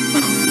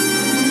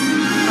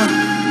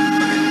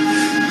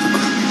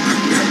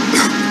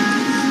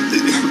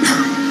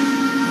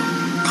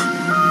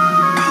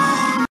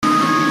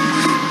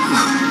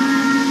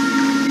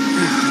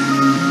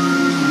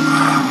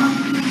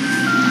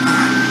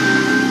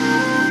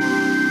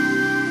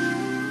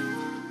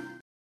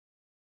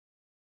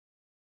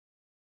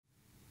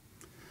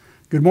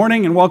 Good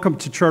morning and welcome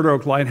to Charter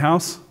Oak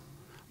Lighthouse.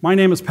 My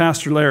name is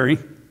Pastor Larry.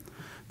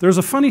 There's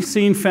a funny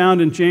scene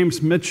found in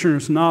James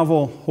Michener's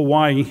novel,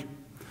 Hawaii.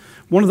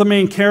 One of the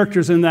main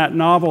characters in that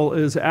novel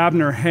is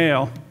Abner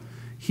Hale.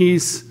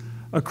 He's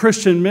a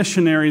Christian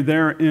missionary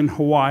there in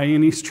Hawaii,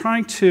 and he's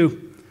trying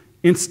to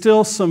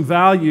instill some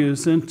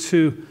values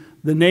into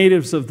the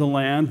natives of the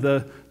land,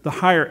 the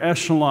higher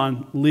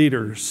echelon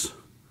leaders.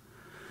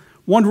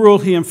 One rule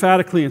he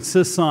emphatically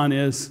insists on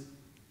is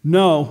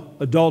no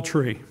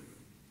adultery.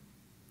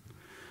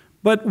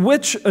 But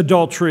which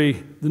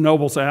adultery, the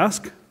nobles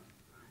ask?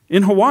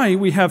 In Hawaii,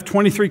 we have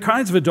 23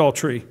 kinds of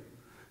adultery.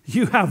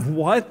 You have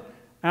what?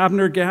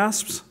 Abner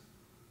gasps.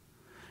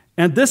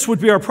 And this would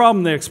be our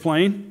problem, they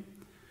explain.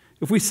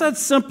 If we said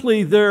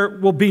simply there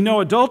will be no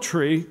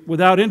adultery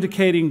without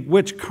indicating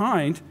which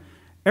kind,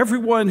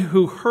 everyone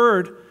who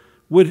heard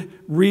would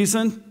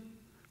reason,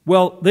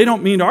 well, they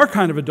don't mean our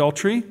kind of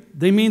adultery,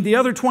 they mean the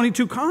other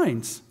 22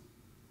 kinds.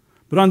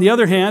 But on the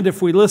other hand,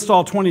 if we list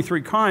all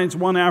 23 kinds,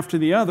 one after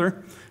the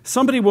other,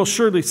 somebody will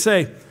surely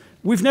say,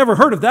 we've never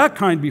heard of that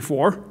kind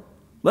before.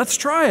 Let's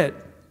try it.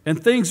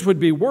 And things would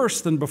be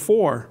worse than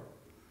before.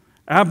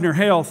 Abner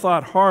Hale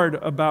thought hard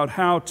about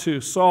how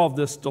to solve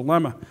this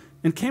dilemma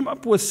and came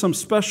up with some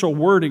special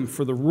wording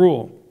for the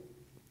rule,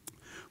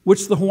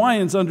 which the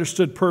Hawaiians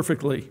understood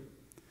perfectly.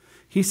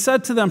 He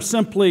said to them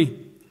simply,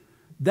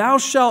 "Thou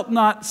shalt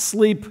not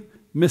sleep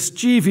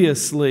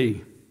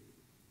mischievously."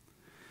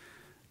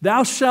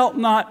 Thou shalt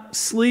not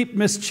sleep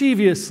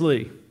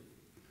mischievously.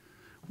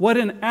 What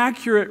an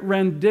accurate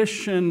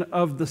rendition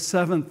of the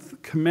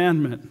 7th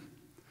Commandment.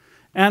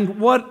 And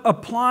what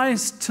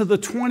applies to the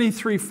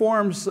 23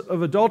 forms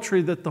of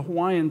adultery that the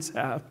Hawaiians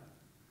have,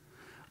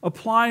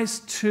 applies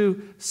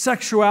to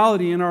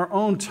sexuality in our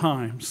own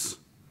times.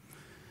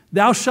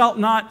 Thou shalt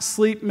not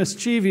sleep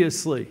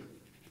mischievously.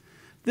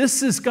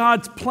 This is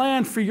God's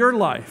plan for your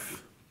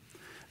life,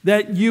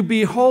 that you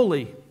be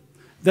holy,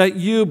 that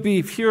you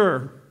be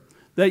pure,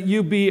 that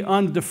you be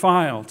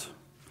undefiled.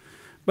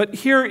 But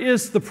here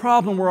is the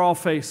problem we're all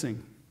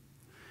facing.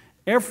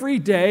 Every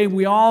day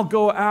we all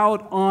go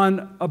out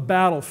on a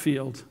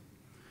battlefield.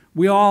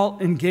 We all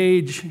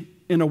engage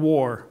in a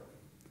war.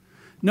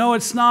 No,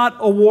 it's not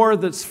a war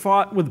that's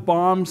fought with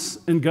bombs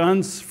and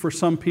guns for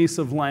some piece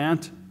of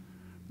land,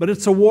 but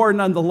it's a war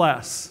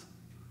nonetheless.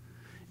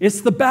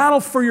 It's the battle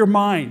for your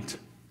mind,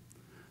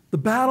 the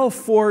battle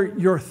for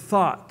your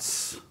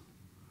thoughts,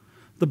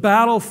 the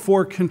battle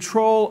for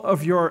control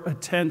of your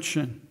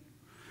attention.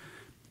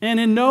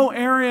 And in no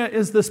area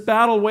is this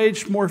battle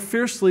waged more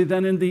fiercely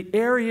than in the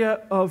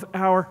area of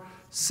our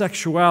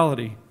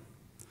sexuality.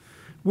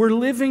 We're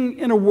living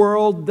in a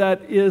world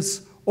that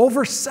is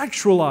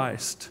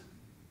over-sexualized.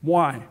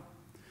 Why?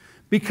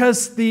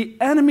 Because the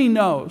enemy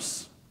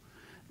knows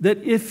that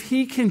if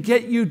he can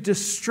get you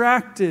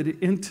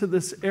distracted into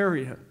this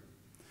area,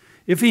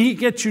 if he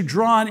gets you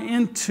drawn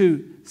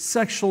into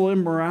sexual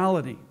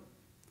immorality,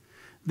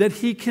 that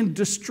he can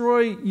destroy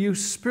you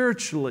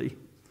spiritually.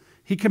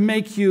 He can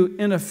make you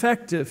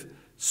ineffective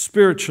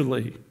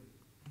spiritually.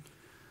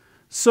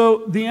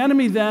 So the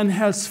enemy then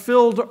has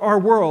filled our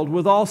world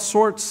with all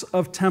sorts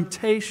of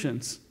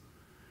temptations,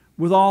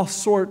 with all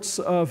sorts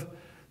of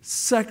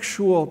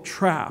sexual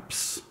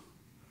traps.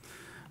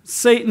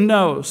 Satan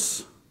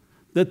knows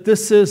that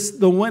this is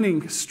the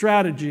winning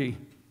strategy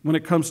when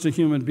it comes to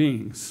human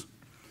beings.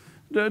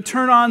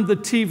 Turn on the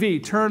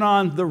TV, turn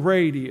on the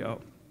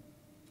radio,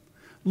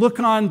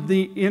 look on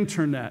the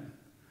internet,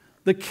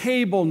 the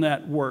cable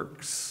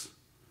networks,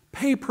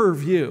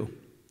 pay-per-view,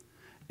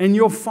 and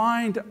you'll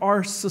find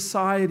our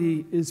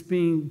society is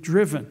being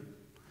driven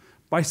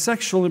by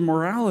sexual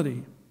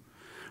immorality.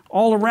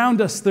 All around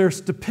us,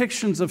 there's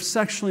depictions of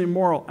sexually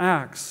immoral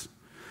acts,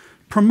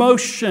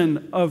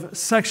 promotion of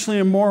sexually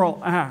immoral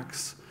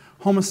acts,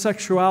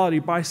 homosexuality,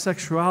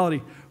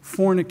 bisexuality,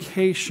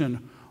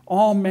 fornication,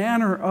 all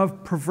manner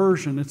of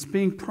perversion. It's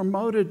being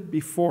promoted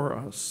before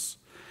us.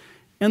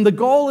 And the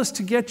goal is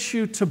to get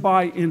you to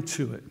buy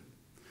into it,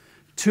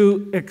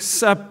 to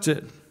accept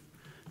it,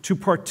 to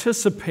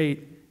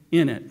participate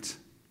in it.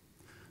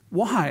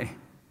 Why?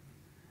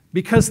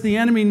 Because the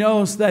enemy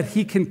knows that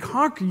he can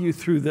conquer you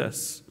through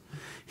this.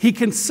 He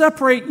can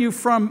separate you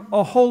from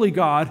a holy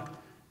God,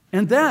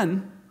 and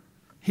then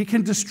he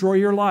can destroy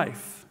your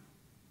life.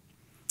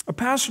 A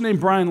pastor named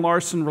Brian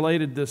Larson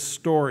related this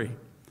story.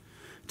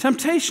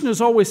 Temptation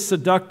is always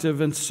seductive,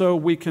 and so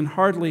we can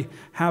hardly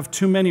have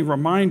too many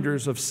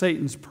reminders of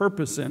Satan's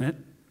purpose in it.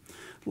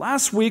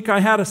 Last week, I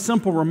had a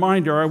simple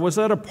reminder. I was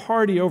at a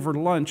party over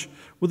lunch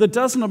with a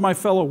dozen of my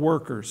fellow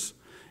workers.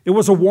 It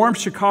was a warm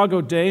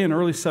Chicago day in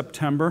early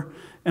September,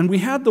 and we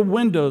had the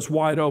windows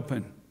wide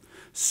open.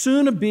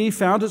 Soon a bee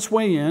found its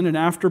way in, and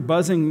after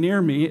buzzing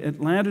near me, it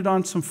landed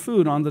on some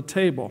food on the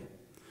table.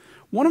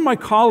 One of my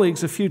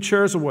colleagues a few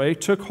chairs away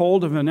took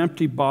hold of an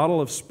empty bottle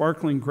of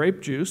sparkling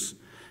grape juice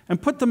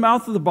and put the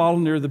mouth of the bottle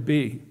near the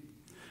bee.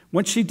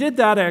 When she did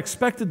that, I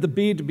expected the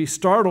bee to be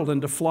startled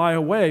and to fly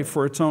away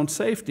for its own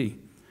safety,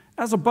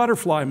 as a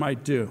butterfly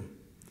might do.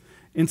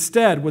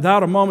 Instead,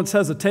 without a moment's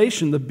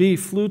hesitation, the bee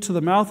flew to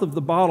the mouth of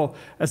the bottle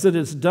as if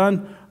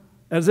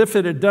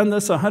it had done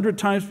this 100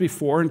 times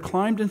before, and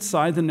climbed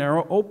inside the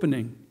narrow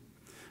opening.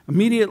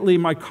 Immediately,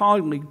 my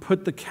colleague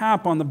put the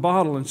cap on the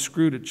bottle and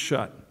screwed it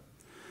shut.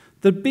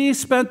 The bee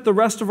spent the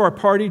rest of our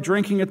party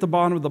drinking at the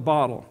bottom of the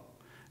bottle.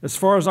 As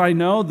far as I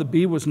know, the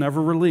bee was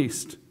never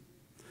released.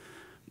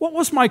 What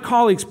was my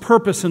colleague's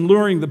purpose in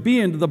luring the bee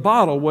into the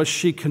bottle? Was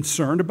she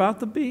concerned about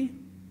the bee?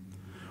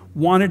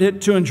 Wanted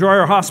it to enjoy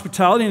our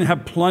hospitality and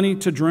have plenty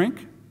to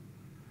drink?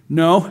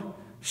 No,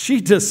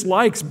 she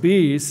dislikes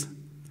bees.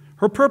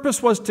 Her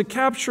purpose was to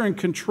capture and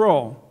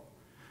control.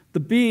 The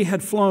bee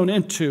had flown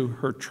into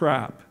her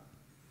trap.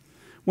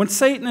 When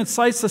Satan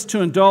incites us to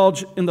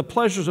indulge in the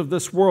pleasures of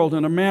this world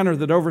in a manner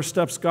that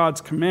oversteps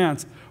God's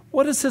commands,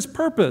 what is his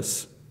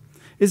purpose?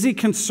 Is he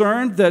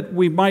concerned that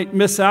we might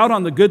miss out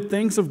on the good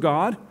things of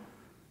God?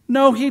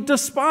 No, he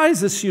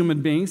despises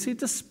human beings. He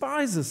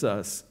despises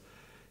us.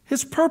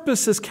 His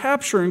purpose is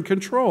capture and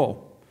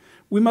control.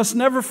 We must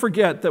never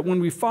forget that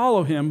when we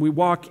follow him, we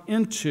walk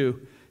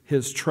into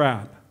his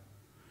trap.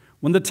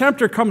 When the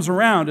tempter comes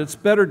around, it's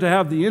better to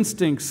have the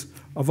instincts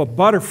of a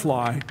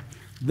butterfly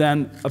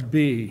than a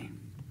bee.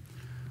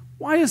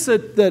 Why is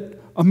it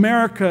that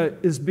America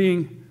is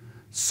being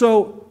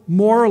so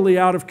morally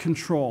out of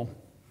control?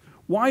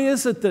 Why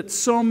is it that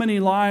so many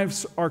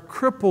lives are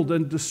crippled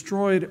and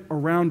destroyed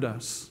around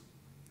us?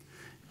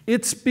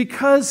 It's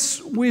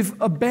because we've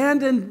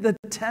abandoned the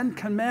 10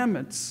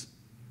 Commandments.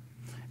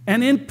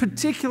 And in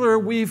particular,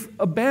 we've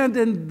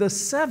abandoned the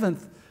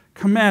 7th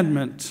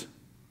Commandment.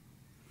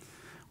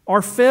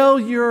 Our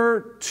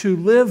failure to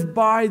live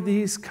by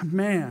these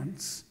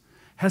commands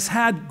has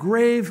had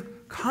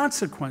grave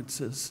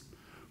consequences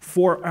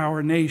for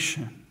our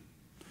nation.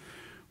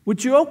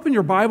 Would you open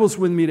your Bibles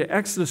with me to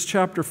Exodus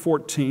chapter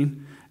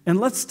 14, and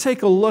let's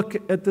take a look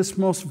at this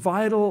most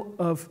vital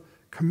of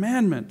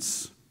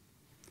commandments.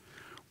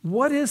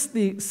 What is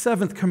the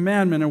 7th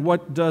commandment, and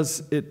what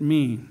does it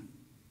mean?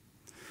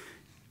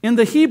 In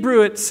the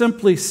Hebrew, it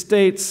simply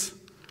states,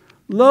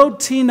 Lo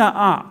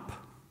tina'ap.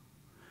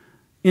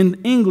 In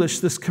English,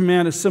 this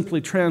command is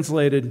simply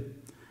translated,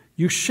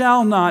 you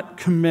shall not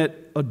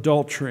commit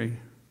adultery.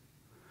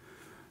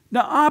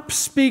 Na'ap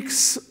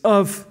speaks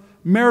of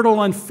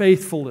marital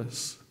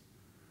unfaithfulness,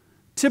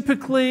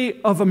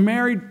 typically of a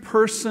married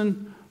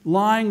person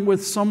lying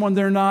with someone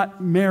they're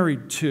not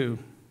married to.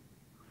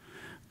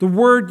 The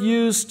word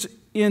used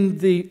in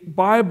the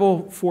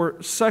Bible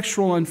for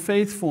sexual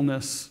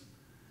unfaithfulness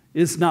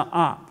is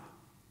na'ap.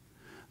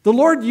 The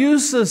Lord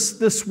uses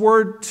this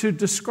word to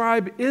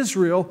describe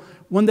Israel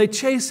when they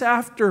chase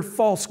after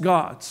false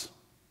gods.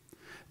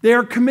 They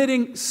are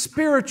committing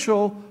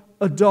spiritual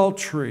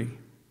adultery.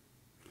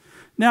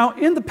 Now,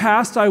 in the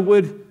past, I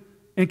would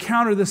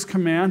encounter this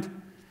command,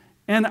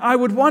 and I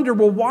would wonder,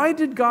 well, why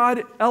did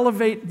God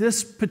elevate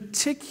this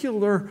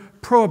particular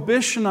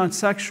prohibition on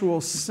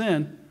sexual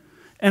sin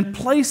and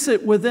place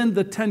it within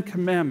the 10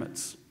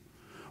 Commandments?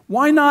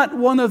 Why not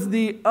one of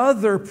the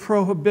other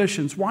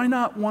prohibitions? Why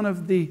not one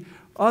of the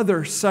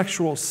other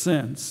sexual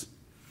sins?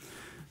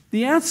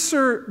 The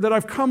answer that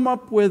I've come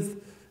up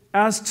with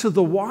as to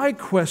the why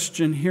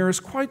question here is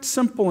quite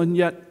simple and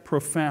yet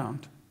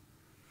profound.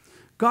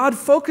 God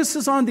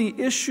focuses on the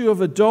issue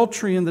of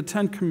adultery in the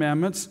 10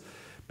 Commandments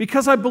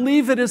because I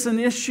believe it is an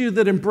issue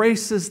that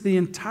embraces the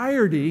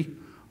entirety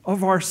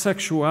of our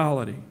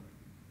sexuality.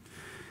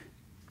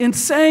 In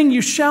saying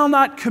you shall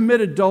not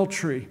commit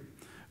adultery,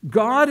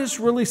 God is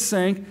really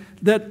saying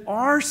that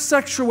our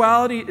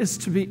sexuality is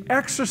to be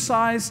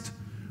exercised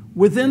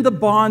within the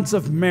bonds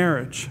of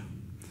marriage.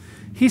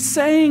 He's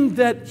saying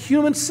that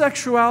human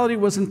sexuality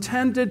was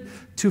intended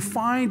to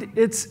find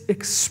its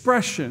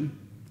expression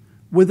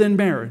within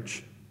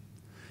marriage.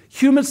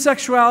 Human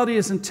sexuality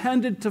is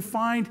intended to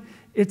find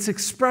its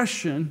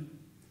expression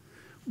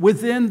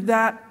within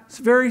that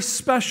very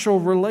special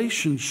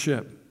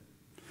relationship.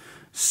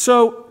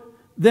 So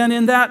then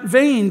in that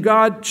vein,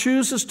 God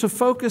chooses to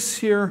focus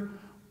here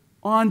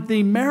on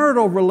the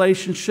marital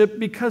relationship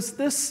because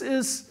this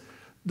is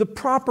the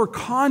proper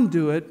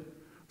conduit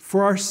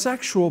for our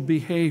sexual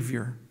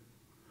behavior.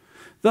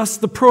 Thus,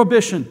 the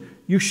prohibition,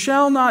 you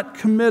shall not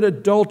commit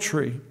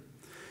adultery,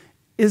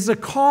 is a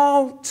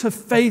call to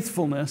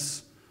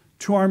faithfulness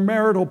to our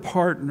marital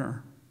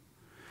partner.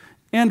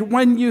 And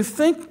when you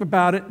think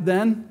about it,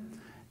 then,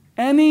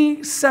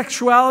 any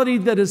sexuality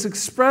that is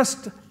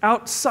expressed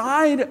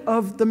outside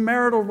of the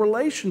marital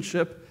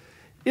relationship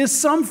is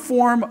some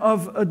form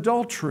of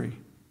adultery.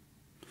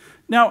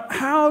 Now,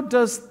 how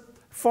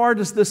far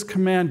does this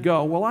command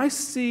go? Well, I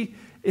see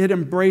it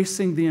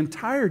embracing the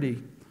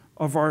entirety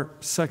of our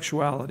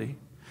sexuality.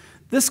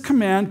 This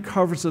command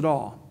covers it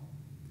all.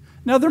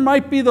 Now, there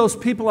might be those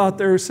people out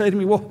there who say to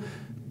me, well,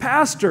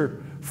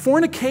 Pastor,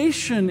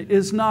 fornication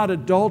is not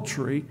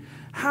adultery.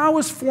 How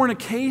is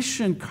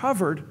fornication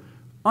covered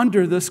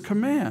under this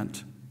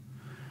command?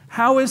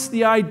 How is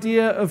the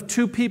idea of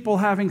two people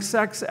having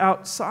sex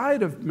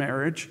outside of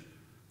marriage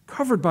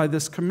covered by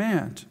this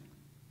command?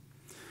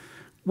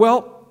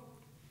 Well,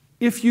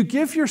 if you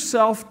give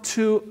yourself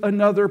to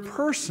another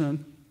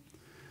person,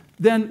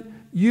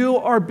 then you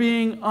are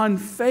being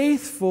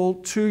unfaithful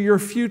to your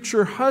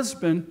future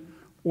husband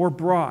or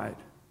bride.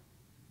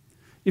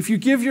 If you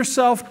give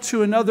yourself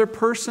to another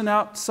person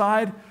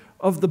outside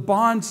of the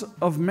bonds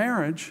of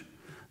marriage,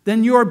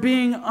 then you are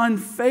being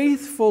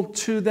unfaithful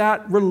to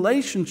that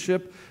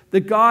relationship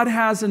that God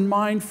has in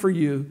mind for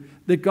you,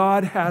 that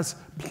God has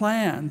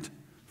planned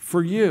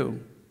for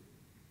you.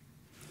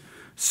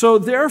 So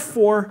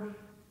therefore,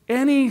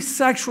 any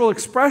sexual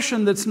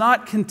expression that's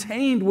not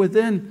contained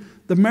within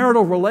the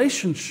marital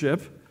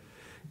relationship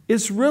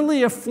is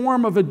really a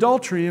form of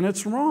adultery, and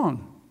it's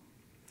wrong.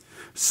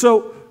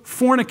 So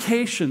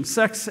fornication,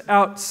 sex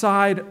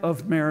outside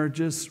of marriage,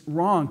 is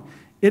wrong.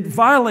 It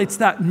violates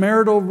that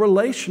marital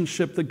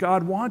relationship that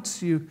God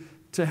wants you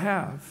to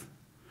have.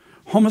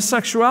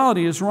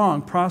 Homosexuality is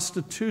wrong.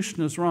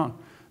 Prostitution is wrong.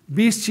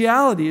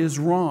 Bestiality is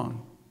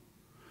wrong.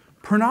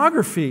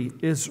 Pornography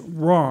is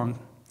wrong.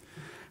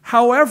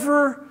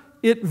 However,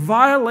 it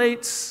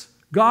violates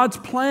God's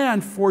plan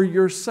for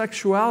your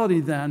sexuality,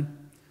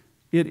 then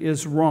it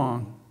is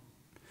wrong.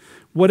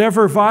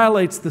 Whatever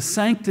violates the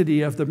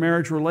sanctity of the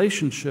marriage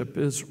relationship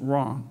is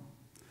wrong.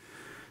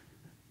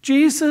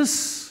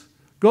 Jesus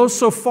goes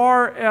so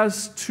far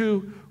as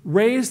to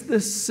raise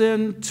this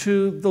sin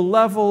to the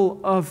level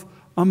of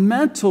a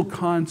mental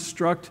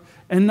construct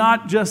and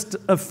not just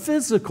a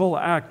physical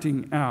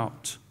acting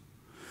out.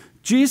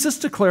 Jesus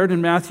declared in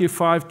Matthew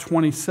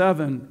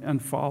 5:27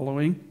 and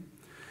following,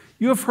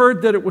 "You have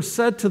heard that it was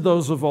said to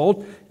those of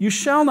old, 'You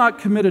shall not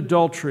commit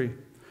adultery.'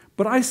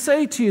 But I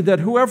say to you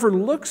that whoever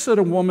looks at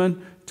a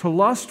woman to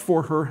lust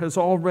for her has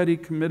already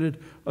committed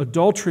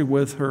adultery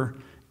with her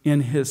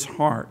in his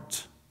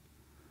heart."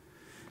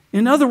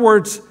 In other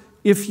words,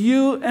 if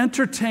you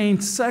entertain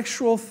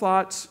sexual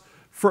thoughts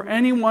for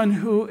anyone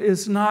who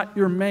is not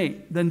your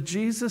mate, then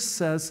Jesus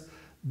says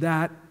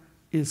that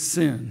is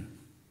sin.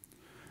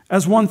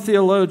 As one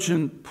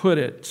theologian put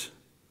it,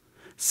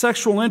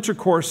 sexual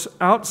intercourse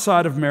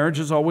outside of marriage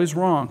is always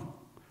wrong.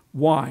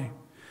 Why?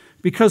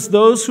 Because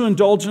those who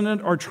indulge in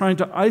it are trying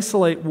to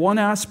isolate one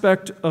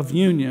aspect of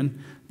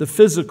union, the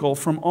physical,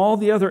 from all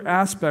the other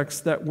aspects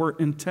that were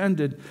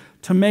intended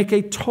to make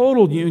a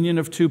total union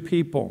of two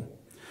people.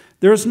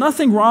 There is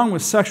nothing wrong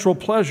with sexual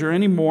pleasure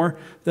any more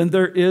than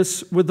there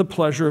is with the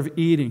pleasure of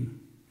eating.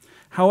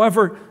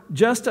 However,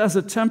 just as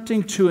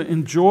attempting to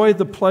enjoy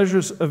the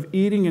pleasures of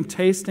eating and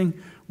tasting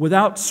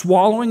without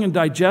swallowing and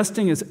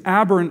digesting is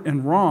aberrant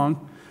and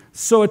wrong,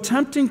 so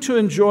attempting to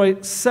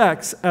enjoy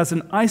sex as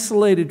an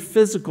isolated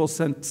physical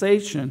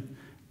sensation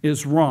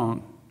is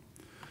wrong.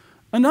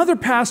 Another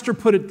pastor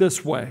put it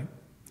this way: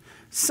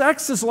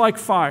 sex is like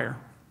fire.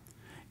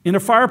 In a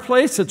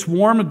fireplace, it's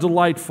warm and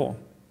delightful.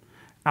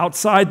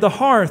 Outside the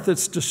hearth,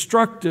 it's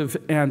destructive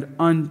and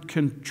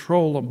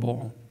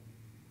uncontrollable.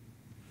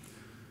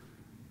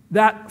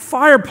 That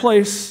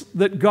fireplace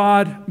that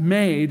God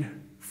made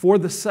for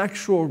the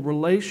sexual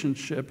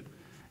relationship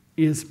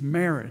is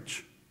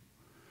marriage.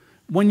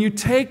 When you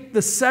take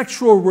the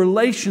sexual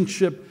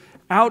relationship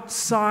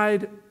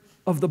outside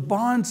of the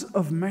bonds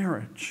of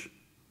marriage,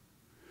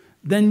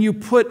 then you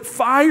put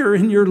fire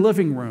in your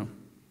living room.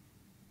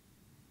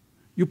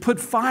 You put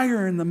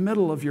fire in the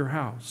middle of your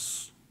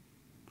house.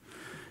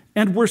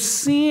 And we're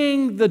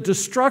seeing the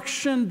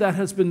destruction that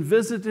has been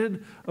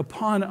visited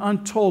upon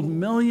untold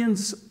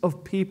millions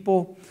of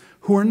people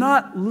who are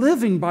not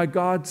living by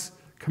God's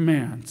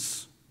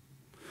commands.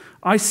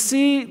 I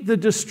see the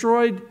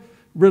destroyed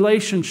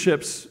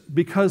relationships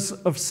because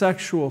of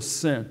sexual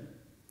sin.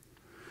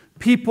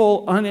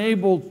 People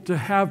unable to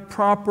have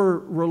proper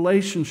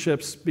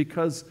relationships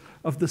because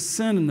of the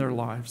sin in their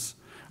lives.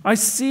 I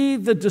see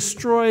the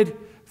destroyed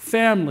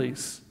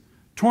families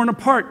torn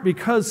apart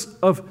because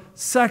of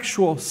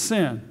sexual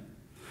sin.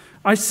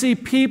 I see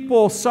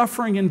people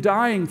suffering and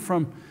dying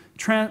from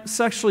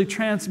sexually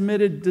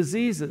transmitted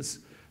diseases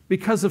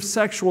because of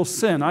sexual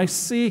sin. I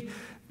see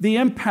the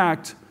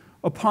impact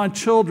upon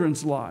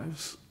children's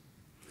lives.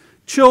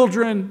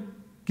 Children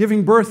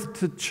giving birth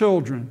to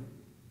children.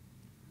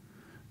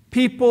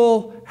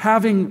 People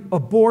having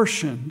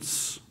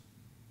abortions.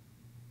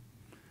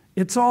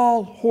 It's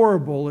all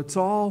horrible. It's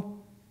all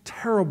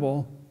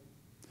terrible.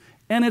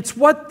 And it's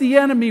what the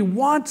enemy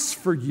wants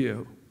for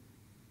you.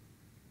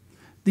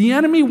 The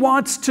enemy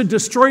wants to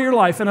destroy your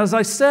life. And as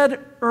I said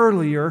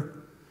earlier,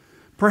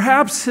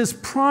 perhaps his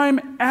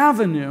prime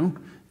avenue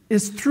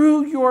is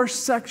through your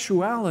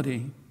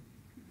sexuality.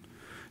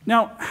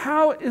 Now,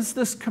 how is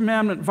this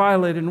commandment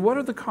violated, and what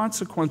are the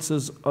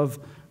consequences of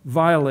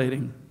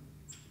violating?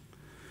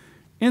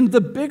 In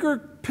the bigger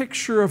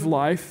picture of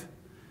life,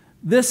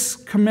 this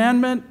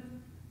commandment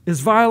is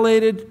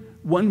violated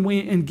when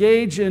we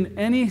engage in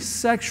any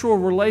sexual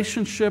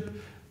relationship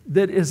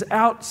that is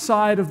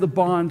outside of the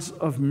bonds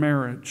of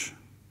marriage.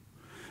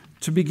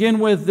 To begin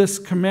with, this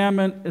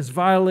commandment is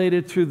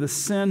violated through the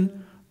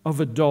sin of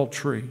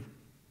adultery,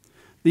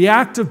 the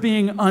act of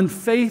being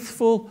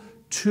unfaithful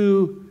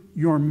to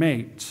your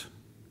mate.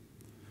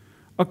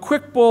 A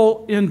quick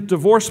poll in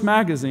Divorce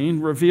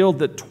Magazine revealed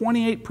that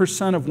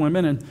 28% of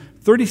women and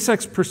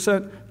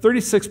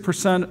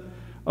 36%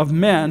 of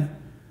men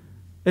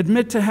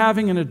admit to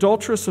having an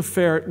adulterous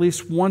affair at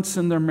least once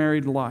in their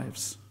married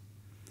lives.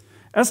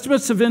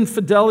 Estimates of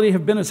infidelity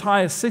have been as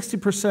high as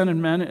 60%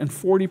 in men and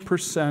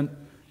 40%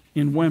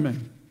 in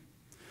women.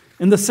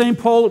 In the same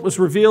poll, it was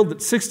revealed that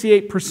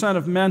 68%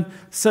 of men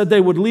said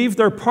they would leave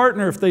their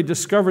partner if they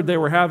discovered they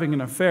were having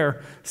an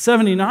affair.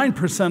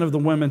 79% of the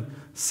women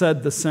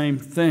said the same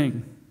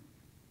thing.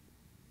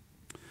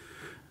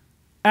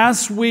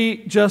 As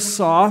we just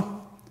saw,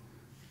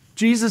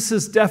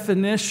 Jesus'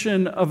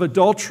 definition of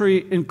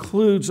adultery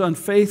includes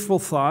unfaithful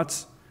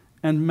thoughts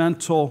and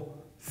mental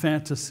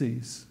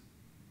fantasies.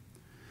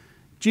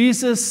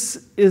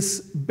 Jesus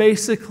is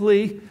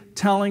basically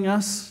telling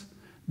us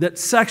that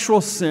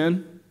sexual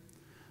sin,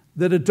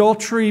 that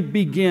adultery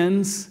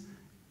begins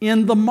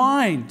in the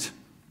mind.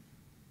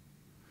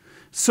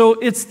 So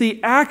it's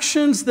the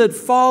actions that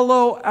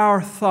follow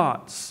our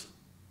thoughts.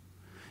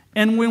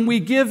 And when we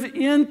give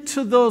in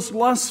to those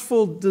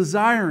lustful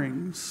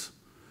desirings,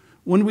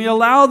 when we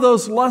allow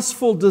those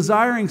lustful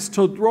desirings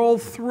to roll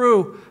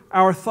through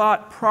our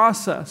thought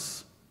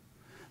process,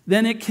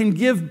 then it can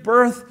give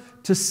birth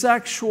to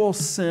sexual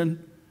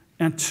sin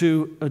and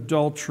to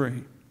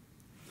adultery.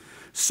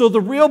 So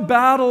the real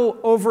battle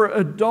over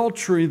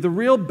adultery, the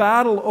real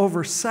battle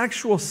over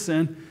sexual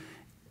sin,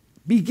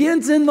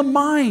 begins in the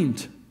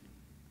mind.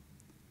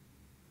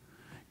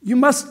 You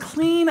must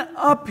clean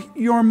up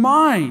your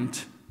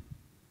mind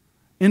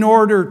in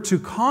order to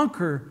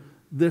conquer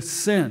this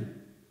sin.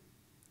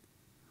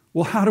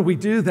 Well, how do we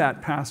do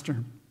that,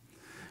 Pastor?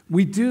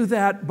 We do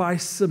that by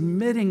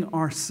submitting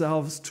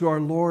ourselves to our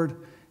Lord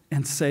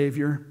and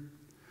Savior,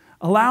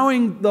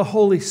 allowing the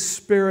Holy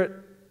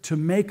Spirit to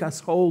make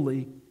us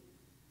holy,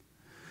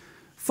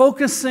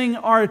 focusing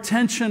our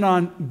attention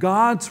on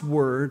God's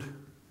Word,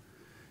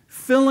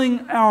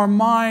 filling our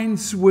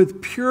minds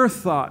with pure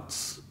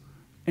thoughts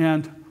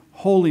and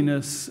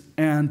holiness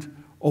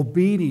and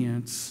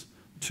obedience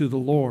to the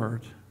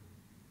Lord.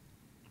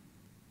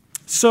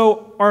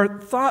 So our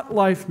thought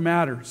life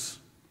matters.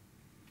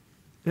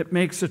 It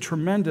makes a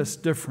tremendous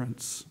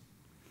difference.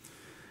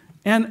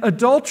 And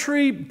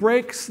adultery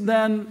breaks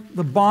then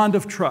the bond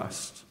of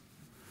trust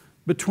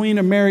between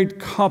a married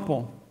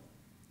couple.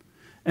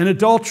 And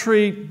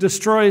adultery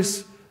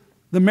destroys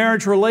the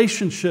marriage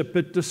relationship.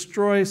 It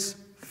destroys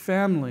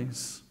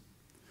families.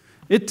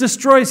 It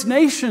destroys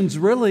nations,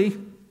 really.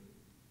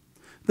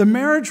 The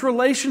marriage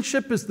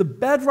relationship is the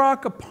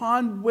bedrock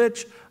upon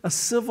which a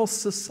civil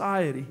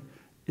society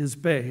is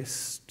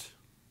based.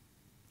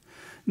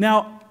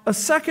 Now, a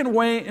second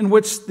way in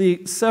which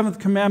the seventh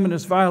commandment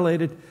is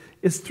violated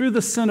is through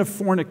the sin of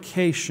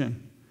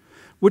fornication,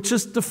 which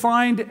is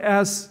defined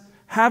as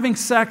having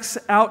sex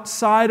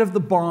outside of the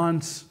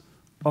bonds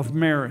of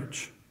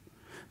marriage.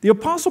 The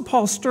Apostle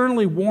Paul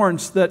sternly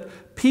warns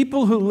that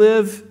people who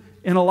live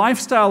in a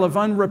lifestyle of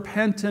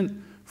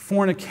unrepentant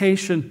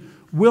fornication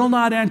will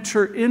not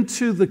enter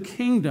into the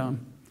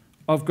kingdom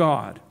of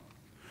God.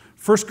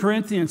 1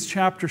 Corinthians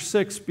chapter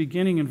 6,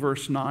 beginning in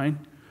verse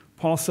 9,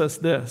 Paul says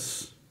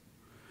this,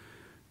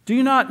 "Do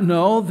you not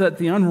know that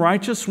the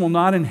unrighteous will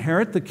not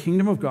inherit the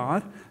kingdom of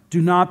God?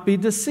 Do not be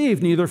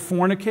deceived. Neither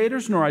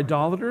fornicators, nor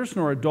idolaters,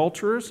 nor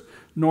adulterers,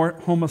 nor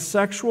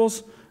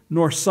homosexuals,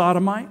 nor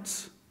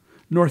sodomites,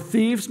 nor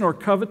thieves, nor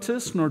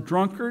covetous, nor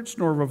drunkards,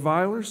 nor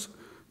revilers,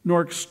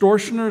 nor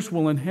extortioners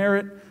will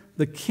inherit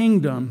the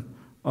kingdom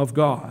of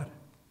God.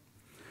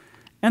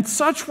 And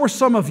such were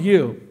some of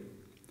you,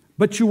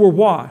 but you were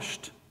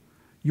washed,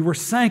 you were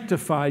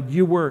sanctified,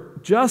 you were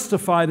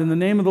justified in the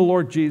name of the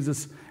Lord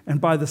Jesus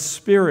and by the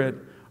Spirit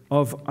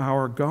of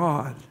our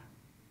God."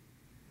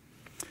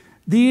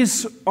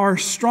 These are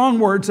strong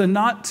words and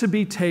not to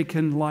be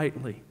taken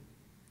lightly.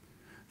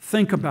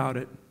 Think about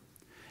it.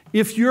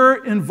 If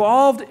you're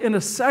involved in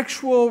a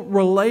sexual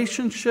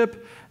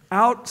relationship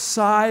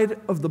outside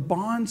of the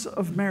bonds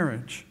of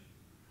marriage,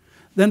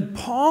 then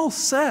Paul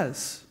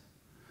says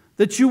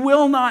that you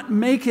will not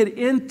make it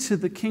into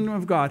the kingdom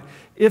of God.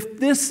 If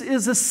this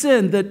is a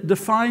sin that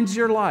defines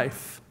your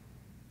life,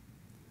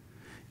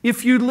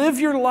 if you live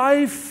your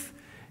life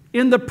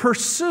in the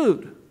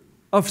pursuit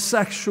of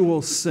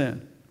sexual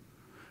sin,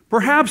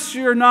 perhaps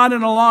you're not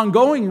in a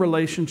long-going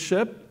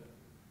relationship,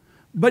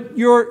 but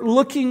you're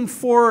looking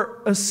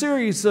for a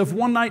series of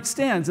one-night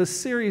stands, a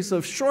series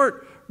of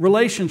short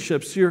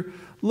relationships. You're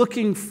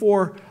looking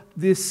for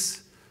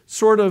this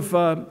sort of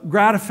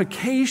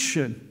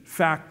gratification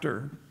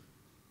factor.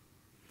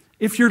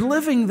 If you're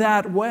living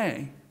that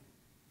way,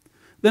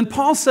 then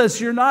Paul says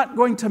you're not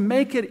going to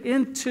make it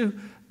into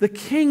the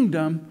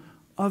kingdom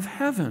of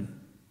heaven.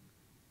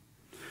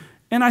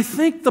 And I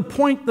think the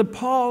point that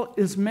Paul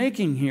is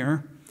making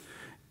here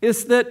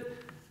is that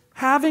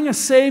having a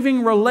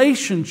saving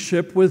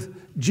relationship with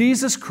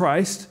Jesus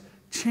Christ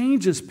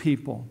changes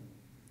people.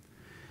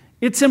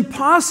 It's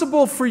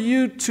impossible for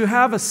you to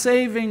have a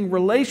saving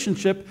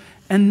relationship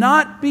and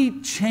not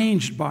be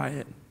changed by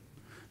it,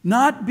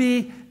 not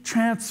be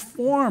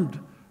transformed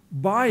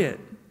by it.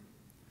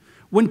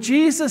 When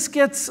Jesus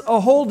gets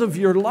a hold of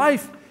your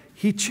life,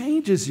 He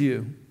changes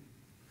you.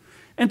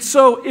 And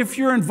so if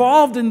you're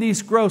involved in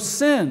these gross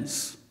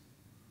sins,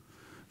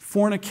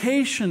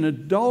 fornication,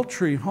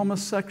 adultery,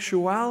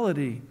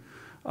 homosexuality,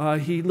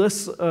 he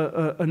lists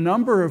a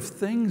number of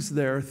things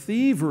there,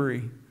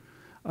 thievery.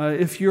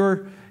 If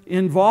you're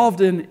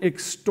involved in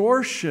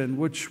extortion,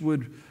 which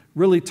would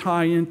really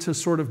tie into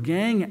sort of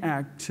gang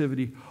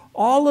activity,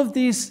 all of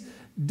these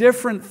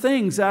different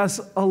things as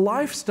a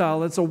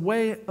lifestyle, as a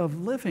way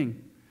of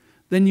living,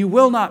 then you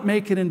will not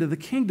make it into the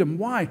kingdom.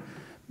 Why?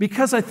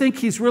 Because I think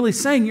he's really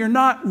saying you're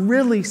not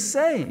really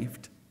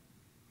saved.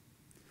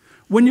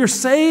 When you're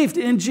saved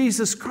in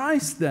Jesus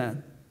Christ,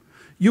 then,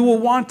 you will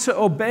want to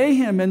obey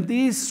Him, and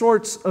these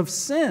sorts of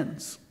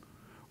sins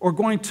are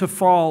going to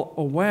fall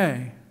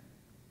away.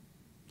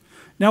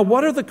 Now,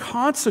 what are the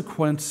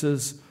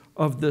consequences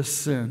of this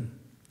sin?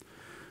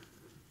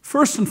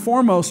 First and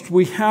foremost,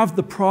 we have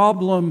the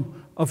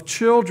problem of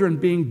children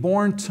being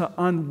born to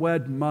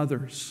unwed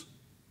mothers.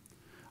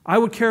 I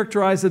would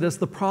characterize it as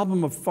the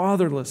problem of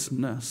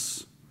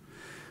fatherlessness.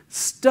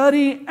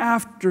 Study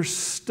after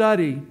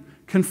study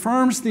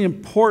confirms the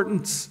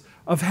importance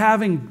of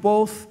having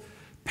both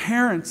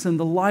parents in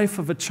the life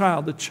of a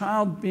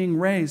child being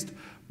raised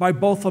by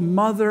both a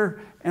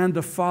mother and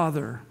a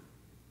father.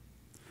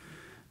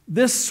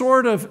 This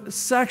sort of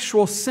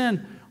sexual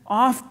sin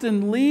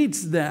often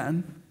leads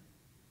then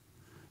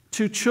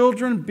to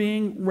children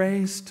being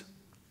raised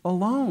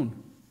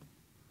alone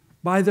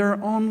by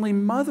their only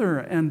mother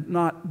and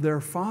not their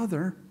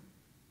father.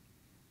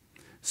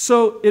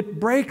 So it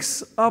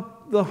breaks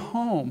up the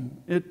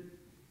home. It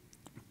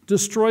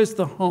destroys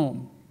the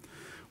home.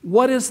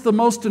 What is the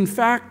most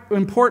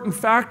important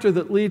factor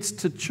that leads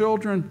to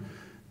children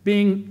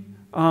being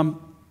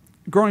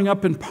growing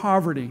up in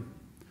poverty?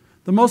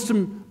 The most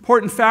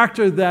important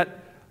factor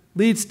that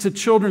leads to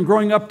children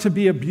growing up to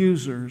be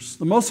abusers.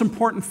 The most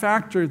important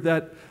factor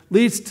that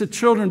leads to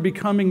children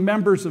becoming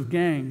members of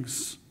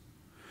gangs.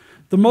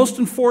 The most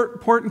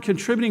important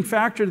contributing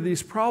factor to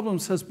these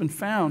problems has been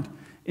found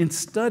in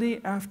study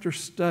after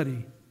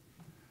study.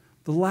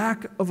 The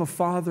lack of a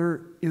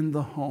father in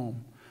the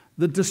home.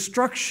 The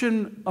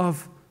destruction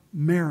of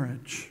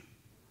marriage.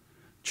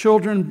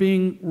 Children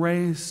being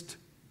raised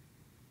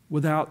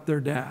without their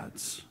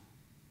dads.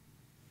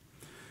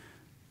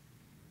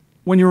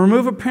 When you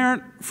remove a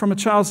parent from a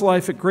child's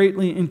life, it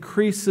greatly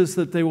increases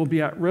that they will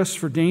be at risk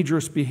for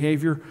dangerous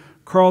behavior.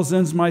 Carl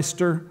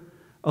Zinsmeister,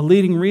 a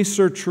leading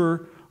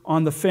researcher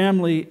on the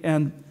family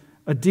and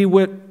a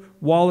DeWitt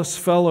Wallace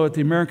Fellow at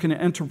the American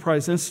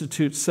Enterprise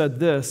Institute, said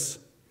this: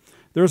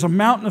 "There is a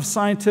mountain of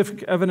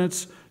scientific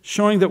evidence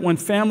showing that when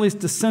families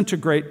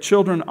disintegrate,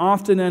 children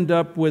often end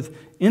up with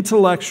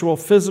intellectual,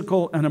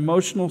 physical, and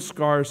emotional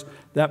scars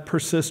that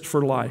persist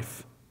for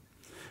life."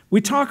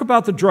 We talk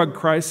about the drug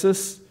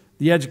crisis,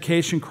 the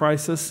education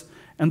crisis,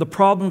 and the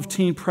problem of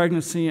teen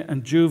pregnancy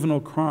and juvenile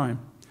crime.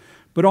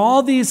 But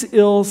all these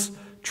ills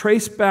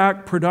trace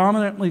back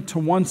predominantly to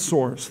one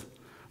source: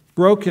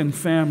 broken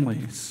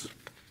families.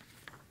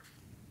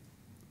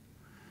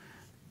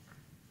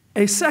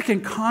 A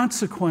second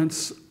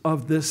consequence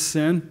of this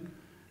sin,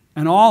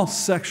 and all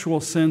sexual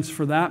sins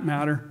for that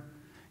matter,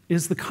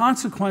 is the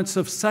consequence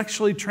of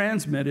sexually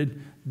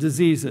transmitted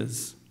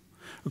diseases.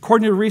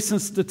 According to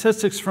recent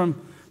statistics from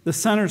the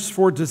Centers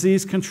for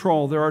Disease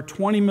Control, there are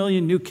 20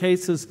 million new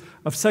cases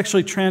of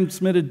sexually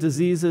transmitted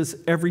diseases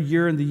every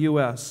year in the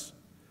U.S.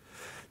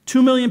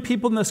 2 million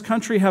people in this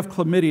country have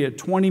chlamydia.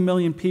 20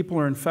 million people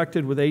are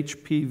infected with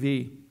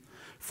HPV.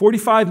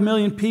 45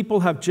 million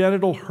people have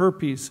genital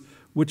herpes,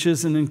 which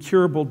is an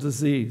incurable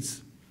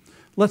disease.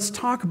 Let's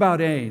talk about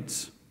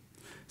AIDS.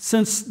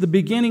 Since the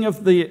beginning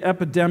of the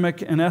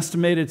epidemic, an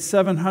estimated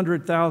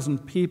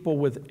 700,000 people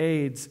with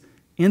AIDS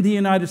in the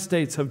United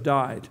States have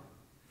died.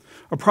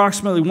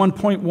 Approximately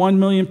 1.1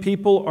 million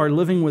people are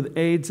living with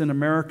AIDS in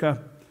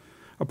America.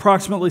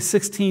 Approximately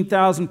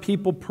 16,000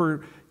 people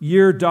per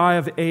year die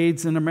of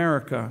AIDS in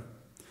America.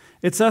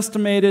 It's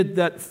estimated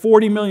that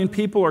 40 million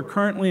people are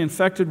currently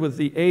infected with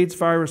the AIDS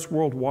virus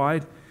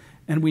worldwide,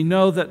 and we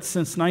know that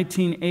since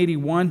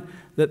 1981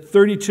 that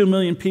 32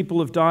 million people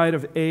have died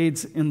of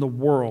AIDS in the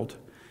world.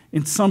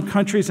 In some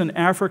countries in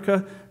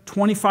Africa,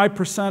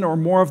 25% or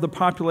more of the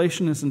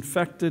population is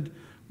infected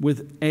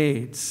with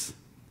AIDS.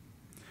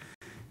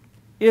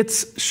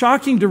 It's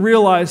shocking to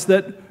realize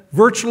that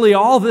virtually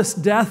all this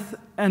death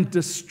and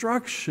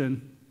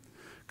destruction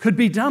could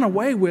be done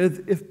away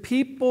with if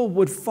people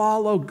would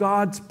follow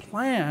God's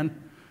plan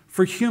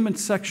for human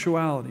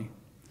sexuality.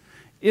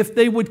 If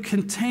they would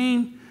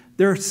contain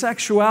their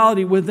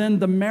sexuality within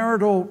the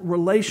marital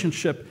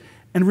relationship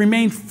and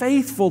remain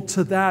faithful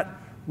to that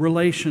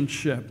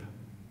relationship.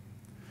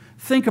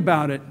 Think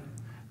about it.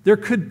 There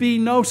could be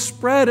no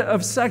spread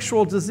of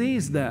sexual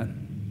disease then.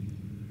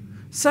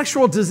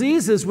 Sexual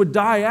diseases would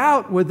die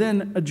out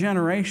within a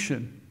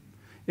generation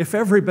if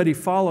everybody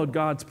followed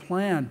God's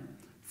plan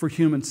for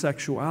human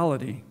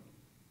sexuality.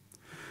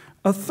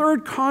 A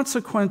third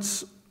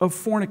consequence of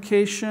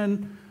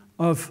fornication,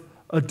 of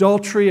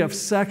adultery, of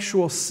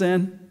sexual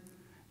sin,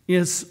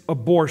 is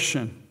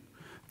abortion,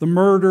 the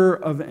murder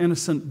of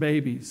innocent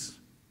babies.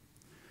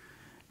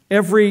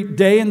 Every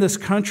day in this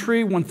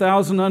country,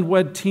 1,000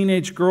 unwed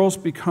teenage girls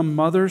become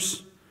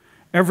mothers.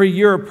 Every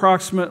year,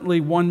 approximately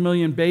 1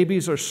 million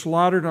babies are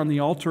slaughtered on the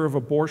altar of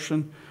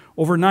abortion.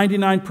 Over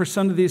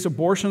 99% of these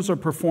abortions are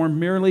performed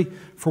merely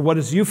for what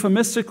is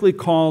euphemistically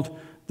called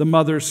the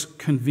mother's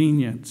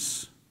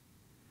convenience.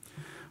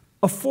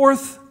 A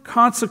fourth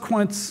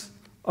consequence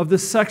of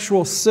this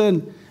sexual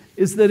sin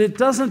is that it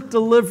doesn't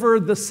deliver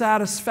the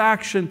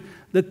satisfaction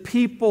that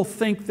people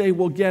think they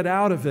will get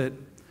out of it.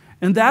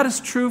 And that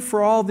is true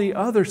for all the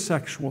other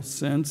sexual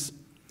sins.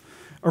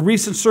 A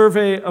recent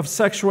survey of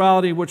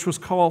sexuality, which was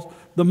called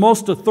the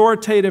most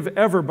authoritative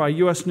ever by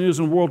U.S. News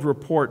and World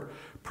Report,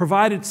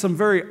 provided some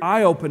very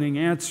eye-opening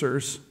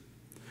answers.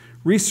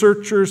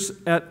 Researchers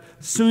at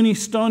SUNY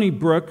Stony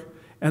Brook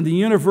and the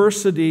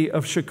University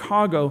of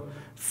Chicago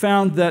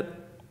found that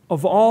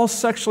of all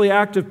sexually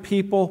active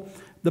people,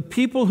 the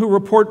people who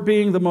report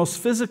being the most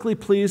physically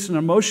pleased and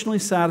emotionally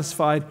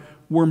satisfied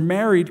were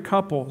married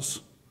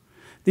couples.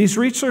 These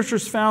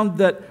researchers found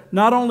that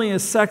not only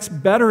is sex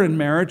better in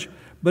marriage,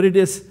 but it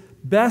is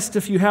best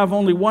if you have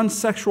only one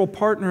sexual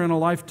partner in a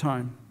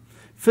lifetime.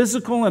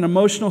 Physical and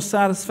emotional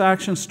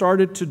satisfaction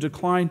started to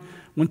decline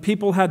when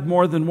people had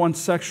more than one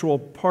sexual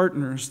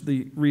partners,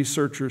 the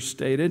researchers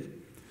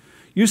stated.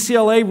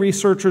 UCLA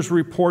researchers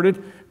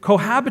reported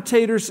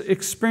cohabitators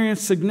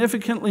experienced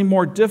significantly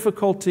more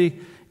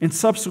difficulty in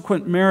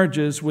subsequent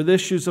marriages with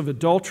issues of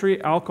adultery,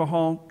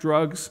 alcohol,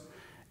 drugs,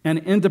 and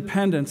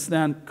independence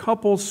than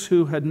couples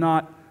who had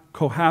not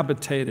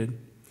cohabitated.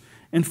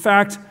 In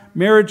fact,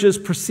 marriages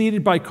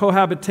preceded by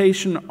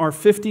cohabitation are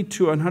 50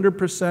 to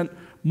 100%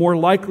 more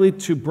likely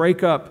to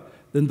break up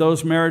than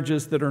those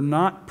marriages that are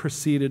not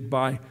preceded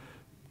by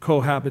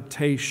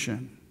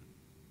cohabitation.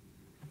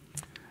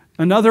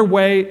 Another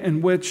way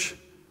in which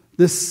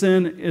this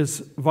sin is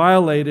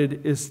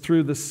violated is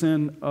through the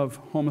sin of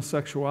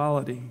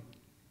homosexuality.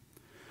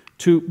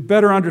 To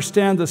better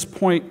understand this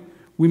point,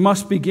 we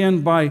must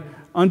begin by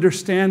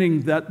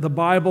understanding that the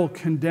Bible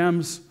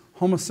condemns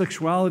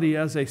homosexuality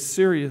as a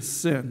serious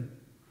sin.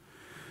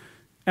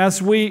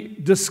 As we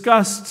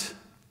discussed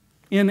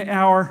in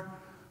our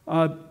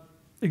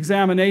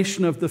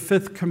examination of the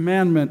 5th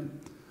Commandment,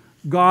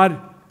 God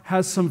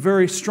has some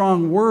very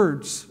strong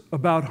words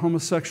about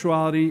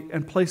homosexuality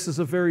and places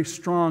a very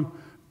strong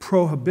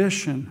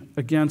prohibition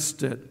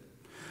against it.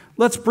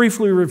 Let's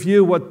briefly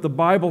review what the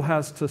Bible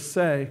has to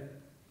say.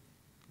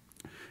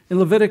 In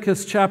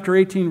Leviticus chapter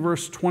 18,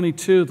 verse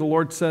 22, the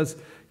Lord says,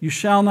 "You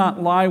shall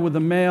not lie with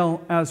a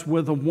male as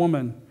with a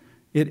woman.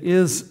 It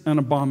is an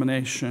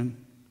abomination."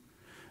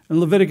 In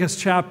Leviticus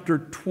chapter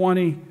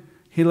 20,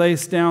 he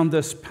lays down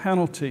this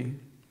penalty.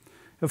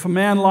 "If a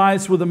man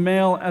lies with a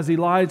male as he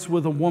lies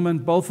with a woman,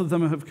 both of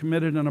them have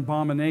committed an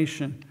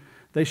abomination.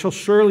 They shall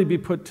surely be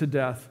put to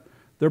death.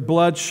 Their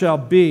blood shall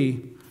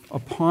be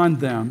upon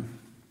them."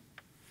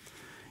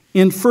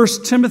 In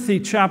 1 Timothy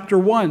chapter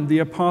 1, the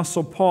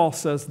Apostle Paul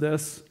says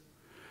this,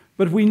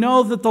 "But we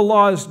know that the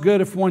law is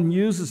good if one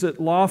uses it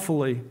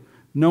lawfully,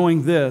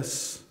 knowing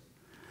this,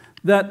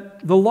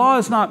 that the law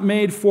is not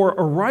made for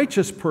a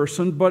righteous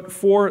person, but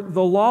for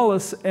the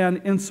lawless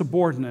and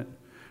insubordinate,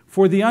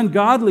 for the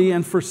ungodly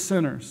and for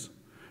sinners,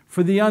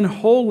 for the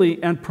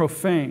unholy and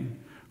profane,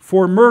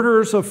 for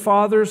murderers of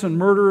fathers and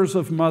murderers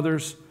of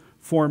mothers,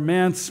 for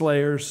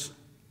manslayers,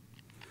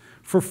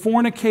 for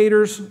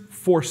fornicators,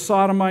 for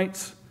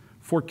sodomites,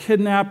 for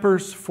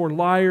kidnappers, for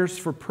liars,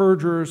 for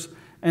perjurers,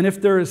 and if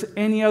there is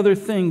any other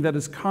thing that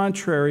is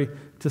contrary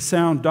to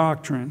sound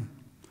doctrine,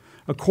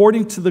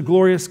 according to the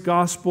glorious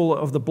gospel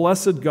of the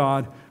blessed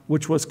God,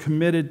 which was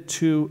committed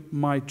to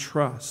my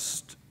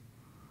trust."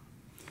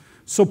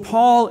 So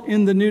Paul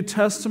in the New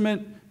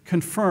Testament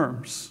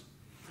confirms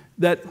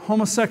that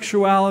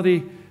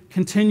homosexuality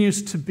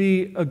continues to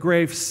be a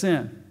grave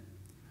sin,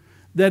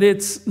 that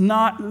it's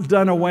not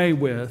done away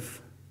with,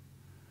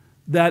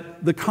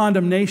 that the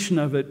condemnation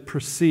of it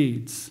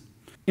proceeds.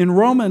 In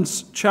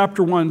Romans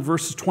chapter 1,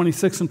 verses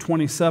 26 and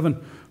 27,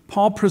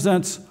 Paul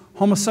presents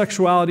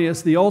homosexuality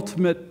as the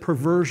ultimate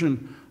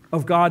perversion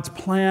of God's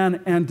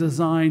plan and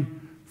design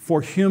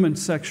for human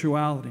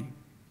sexuality.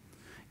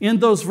 In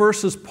those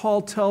verses,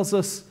 Paul tells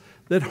us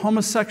that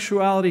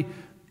homosexuality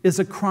is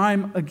a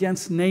crime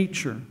against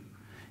nature.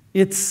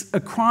 It's a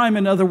crime,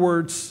 in other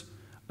words,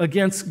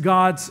 against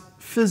God's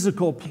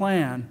physical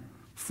plan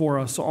for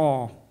us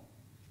all.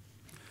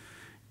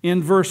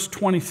 In verse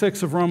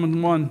 26 of Romans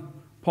 1,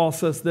 Paul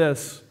says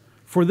this,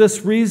 "For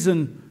this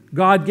reason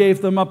God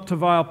gave them up to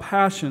vile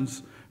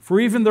passions, for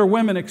even their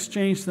women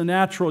exchanged the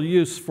natural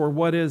use for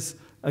what is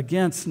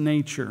against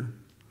nature.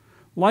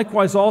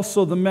 Likewise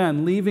also the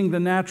men, leaving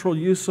the natural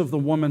use of the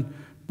woman,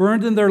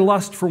 burned in their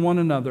lust for one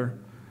another,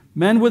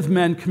 men with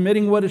men,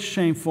 committing what is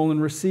shameful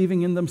and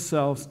receiving in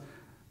themselves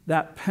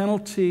that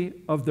penalty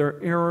of their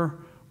error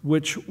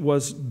which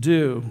was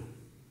due."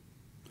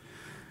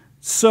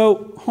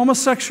 So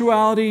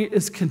homosexuality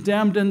is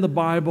condemned in the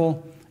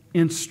Bible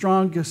in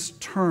strongest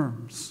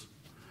terms.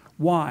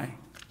 Why?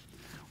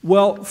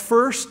 Well,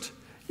 first,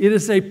 it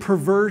is a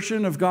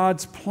perversion of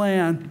God's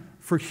plan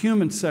for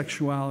human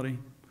sexuality.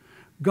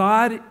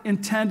 God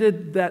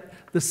intended that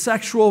the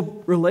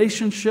sexual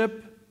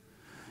relationship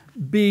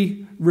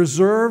be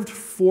reserved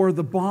for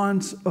the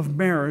bonds of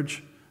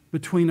marriage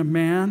between a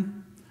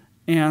man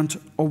and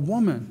a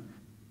woman.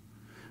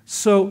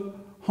 So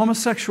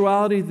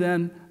homosexuality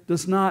then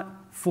does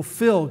not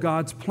fulfill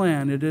God's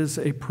plan. It is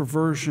a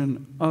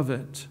perversion of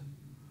it.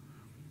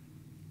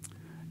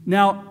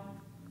 Now,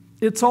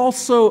 it's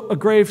also a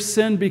grave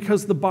sin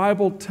because the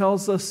Bible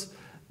tells us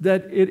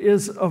that it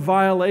is a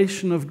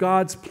violation of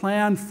God's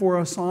plan for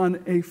us on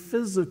a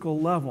physical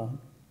level.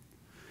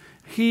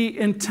 He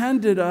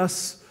intended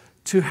us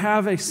to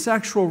have a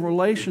sexual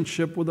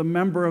relationship with a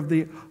member of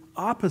the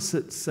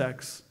opposite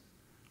sex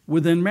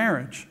within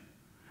marriage.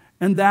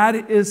 And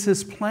that is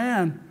His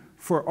plan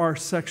for our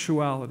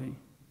sexuality.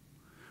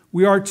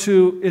 We are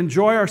to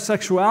enjoy our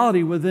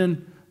sexuality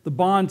within the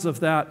bonds of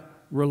that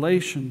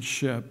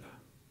relationship.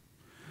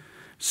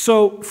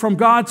 So, from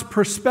God's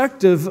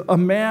perspective, a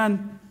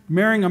man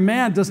marrying a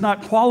man does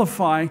not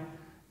qualify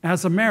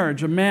as a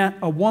marriage.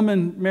 A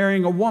woman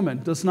marrying a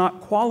woman does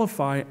not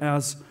qualify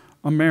as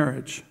a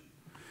marriage.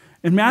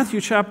 In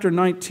Matthew chapter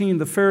 19,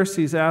 the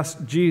Pharisees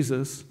asked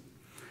Jesus,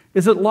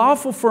 "Is it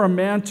lawful for a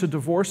man to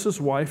divorce his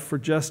wife for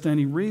just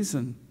any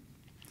reason?"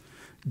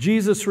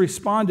 Jesus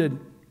responded,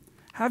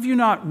 "Have you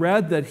not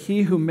read that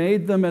He who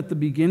made them at the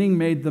beginning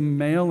made them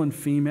male and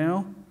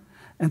female?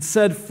 And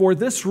said, for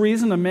this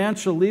reason a man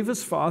shall leave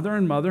his father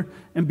and mother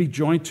and be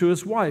joined to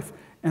his wife,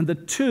 and the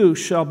two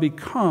shall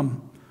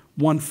become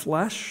one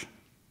flesh?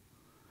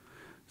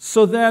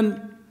 So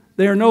then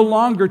they are no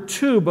longer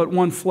two, but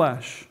one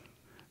flesh.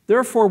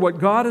 Therefore what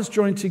God has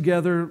joined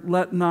together,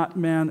 let not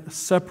man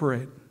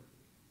separate."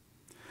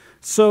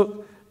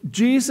 So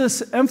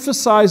Jesus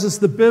emphasizes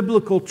the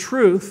biblical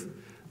truth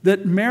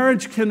that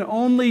marriage can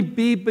only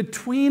be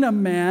between a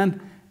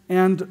man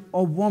and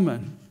a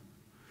woman.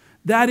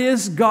 That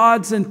is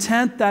God's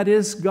intent. That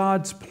is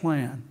God's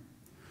plan.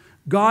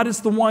 God is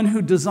the one who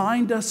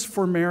designed us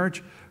for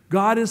marriage.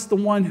 God is the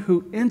one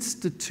who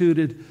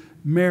instituted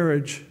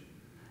marriage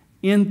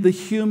in the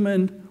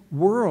human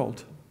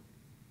world.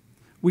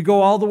 We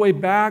go all the way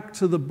back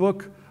to the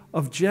book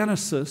of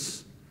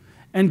Genesis,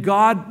 And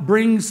God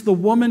brings the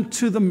woman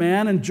to the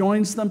man and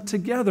joins them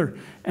together.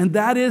 And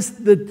that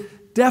is the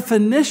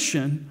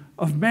definition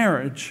of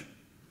marriage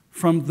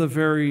from the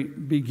very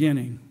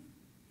beginning.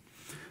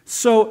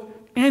 So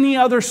any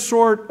other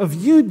sort of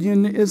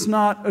union is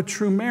not a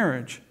true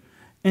marriage.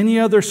 Any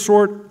other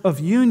sort of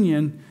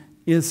union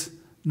is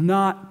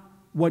not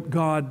what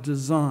God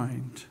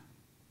designed.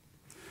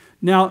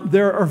 Now,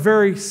 there are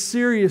very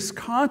serious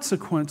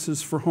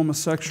consequences for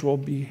homosexual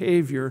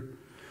behavior.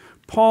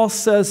 Paul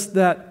says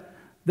that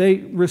they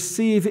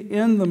receive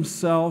in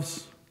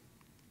themselves,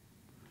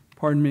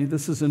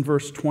 this is in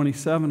verse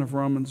 27 of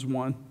Romans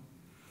 1,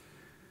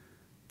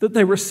 that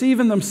they receive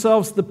in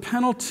themselves the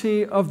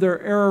penalty of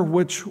their error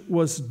which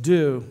was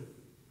due.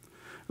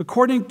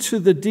 According to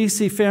the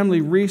DC Family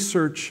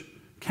Research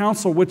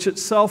Council, which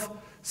itself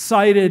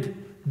cited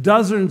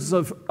dozens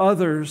of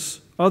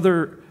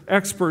other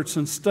experts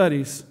and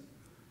studies,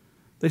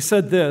 they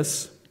said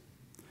this: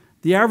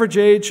 the average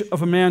age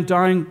of a man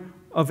dying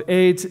of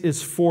AIDS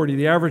is 40.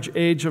 The average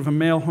age of a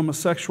male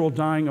homosexual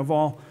dying of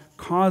all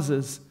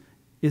causes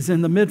is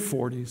in the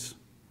mid-40s.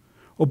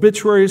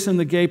 Obituaries in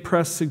the gay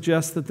press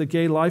suggest that the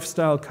gay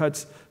lifestyle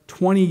cuts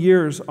 20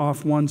 years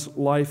off one's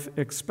life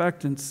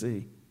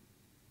expectancy.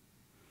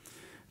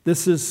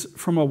 This is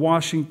from a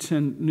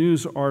Washington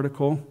News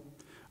article.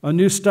 A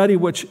new study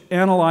which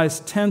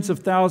analyzed tens of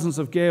thousands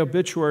of gay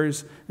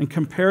obituaries and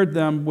compared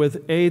them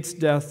with AIDS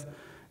death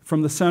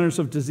from the Centers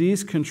of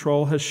Disease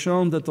Control has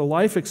shown that the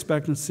life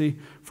expectancy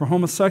for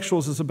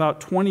homosexuals is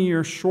about 20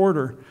 years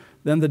shorter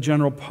than the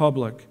general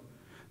public.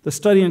 The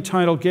study,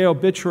 entitled Gay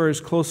Obituaries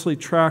Closely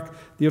Track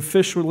the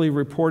Officially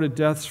Reported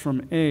Deaths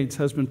from AIDS,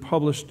 has been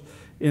published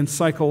in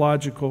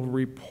Psychological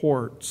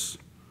Reports.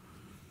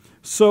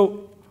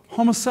 So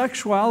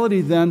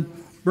homosexuality then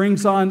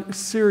brings on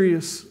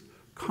serious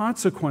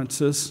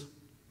consequences.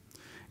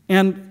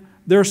 And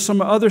there are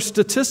some other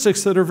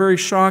statistics that are very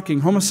shocking.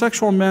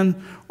 Homosexual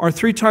men are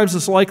 3 times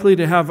as likely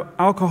to have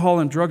alcohol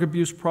and drug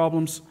abuse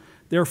problems.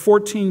 They are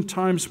 14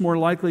 times more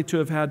likely to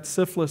have had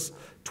syphilis,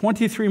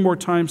 23 more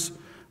times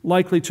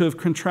likely to have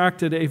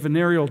contracted a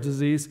venereal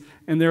disease,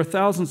 and they are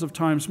thousands of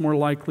times more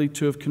likely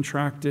to have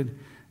contracted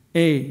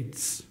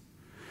AIDS.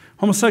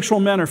 Homosexual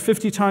men are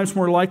 50 times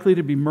more likely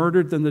to be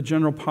murdered than the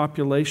general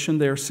population.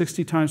 They are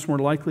 60 times more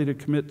likely to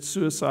commit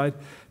suicide.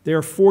 They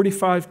are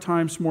 45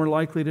 times more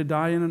likely to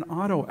die in an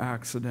auto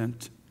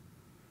accident.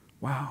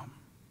 Wow.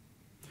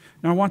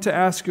 Now I want to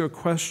ask you a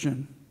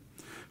question.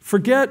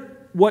 Forget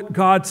what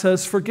God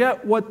says,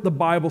 forget what the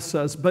Bible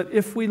says, but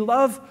if we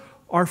love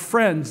our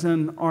friends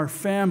and our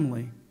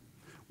family,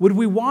 would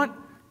we want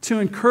to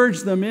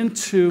encourage them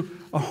into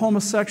a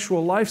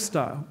homosexual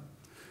lifestyle,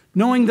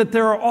 knowing that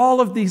there are all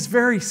of these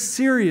very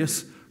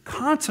serious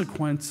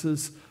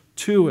consequences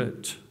to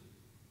it?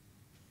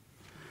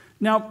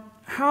 Now,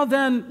 how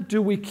then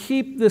do we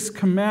keep this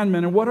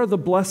commandment, and what are the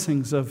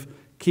blessings of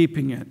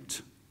keeping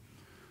it?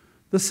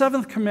 The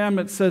 7th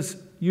commandment says,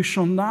 "You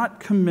shall not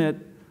commit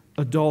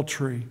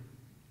adultery."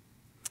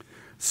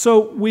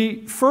 So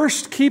we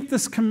first keep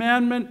this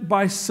commandment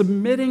by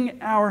submitting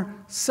our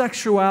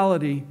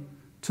sexuality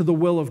to the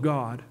will of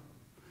God,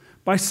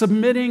 by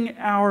submitting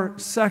our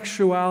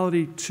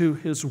sexuality to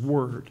His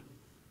Word.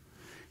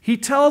 He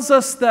tells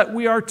us that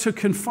we are to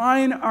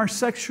confine our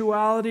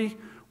sexuality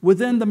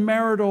within the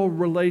marital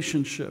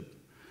relationship.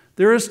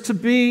 There is to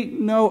be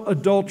no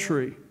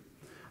adultery.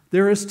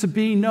 There is to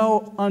be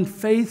no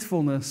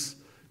unfaithfulness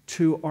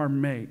to our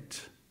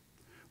mate.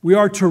 We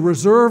are to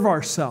reserve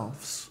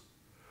ourselves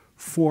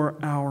for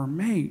our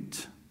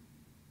mate.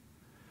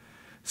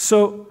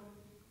 So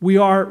we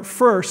are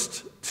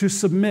first to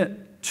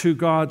submit to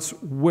God's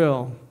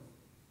will.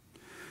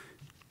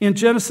 In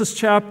Genesis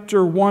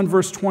chapter 1,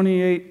 verse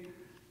 28,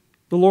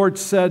 the Lord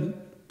said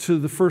to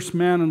the first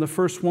man and the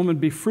first woman,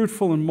 "Be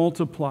fruitful and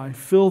multiply,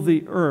 fill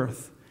the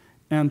earth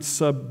and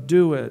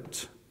subdue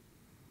it."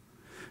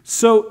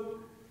 So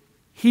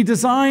He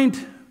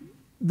designed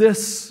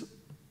this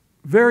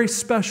very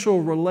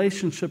special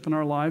relationship in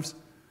our lives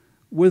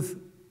with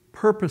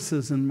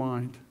purposes in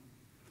mind.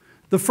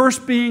 The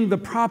first being the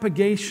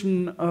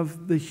propagation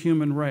of the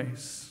human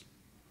race.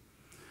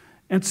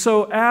 And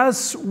so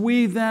as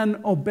we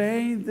then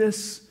obey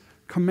this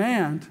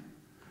command,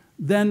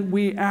 then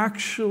we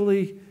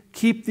actually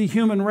keep the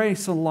human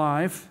race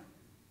alive.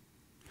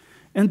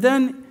 And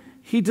then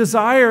He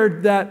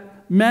desired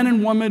that men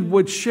and women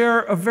would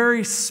share a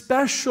very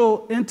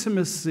special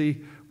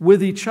intimacy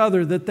with each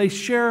other that they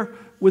share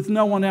with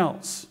no one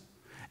else.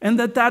 And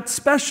that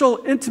special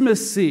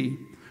intimacy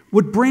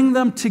would bring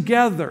them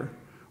together,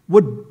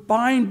 would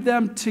bind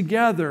them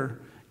together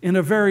in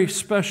a very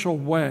special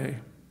way.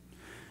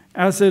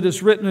 As it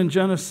is written in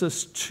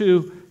Genesis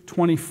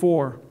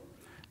 2:24,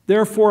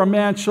 "Therefore a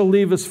man shall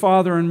leave his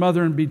father and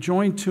mother and be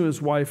joined to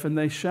his wife, and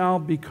they shall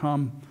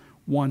become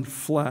one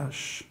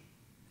flesh."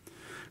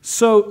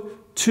 So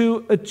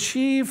to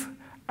achieve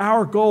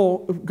our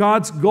goal,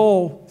 God's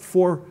goal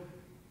for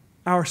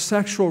our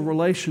sexual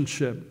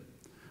relationship,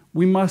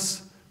 we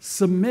must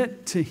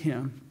submit to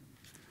Him.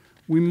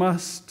 We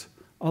must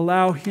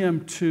allow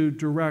Him to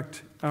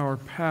direct our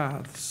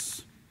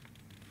paths.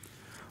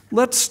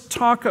 Let's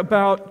talk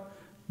about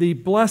the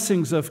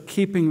blessings of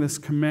keeping this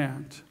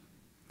command.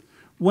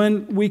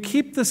 When we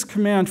keep this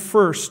command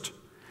first,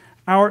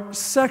 our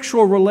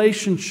sexual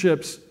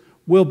relationships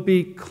will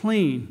be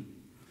clean.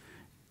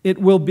 It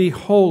will be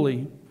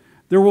holy.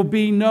 There will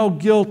be no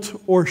guilt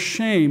or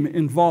shame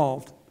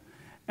involved.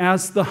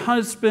 As the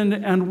husband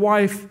and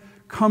wife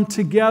come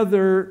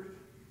together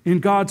in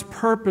God's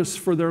purpose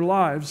for their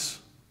lives,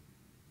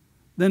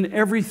 then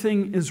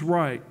everything is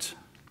right.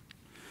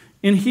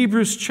 In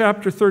Hebrews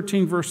chapter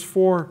 13, verse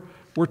 4,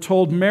 we're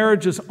told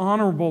marriage is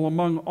honorable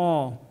among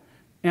all,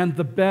 and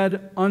the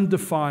bed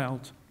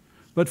undefiled.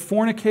 But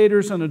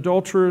fornicators and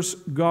adulterers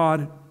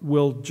God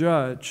will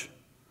judge.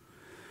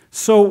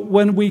 So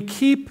when we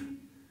keep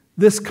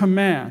this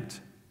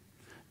command,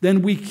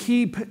 then we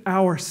keep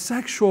our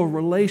sexual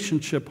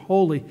relationship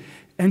holy,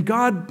 and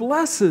God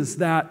blesses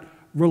that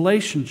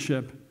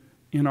relationship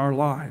in our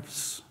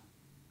lives.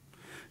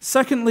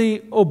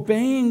 Secondly,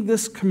 obeying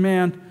this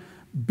command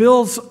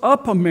builds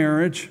up a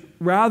marriage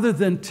rather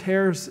than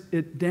tears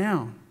it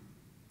down.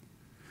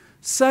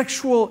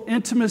 Sexual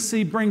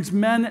intimacy brings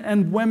men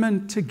and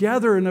women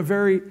together in a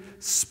very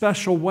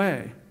special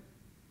way.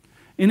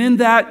 And in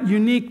that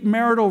unique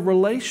marital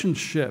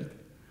relationship,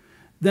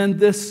 then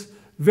this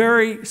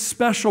very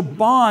special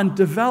bond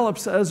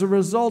develops as a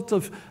result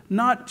of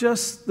not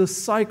just the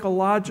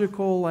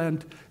psychological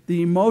and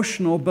the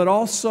emotional, but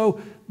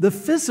also the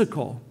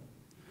physical.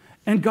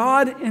 And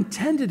God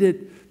intended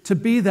it to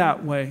be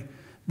that way,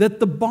 that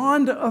the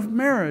bond of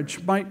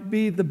marriage might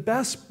be the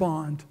best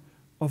bond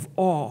of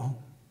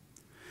all.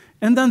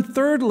 And then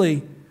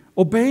thirdly,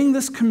 obeying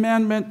this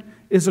commandment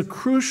is a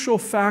crucial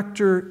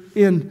factor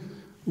in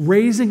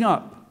raising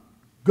up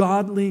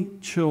godly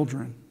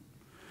children.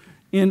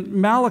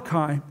 In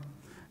Malachi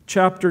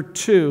chapter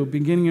 2,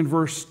 beginning in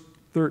verse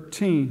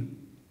 13,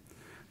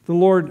 the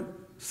Lord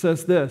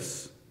says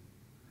this,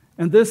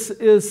 and this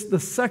is the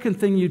second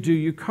thing you do.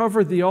 You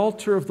cover the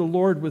altar of the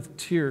Lord with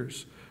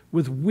tears,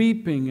 with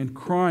weeping and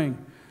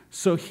crying,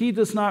 so he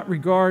does not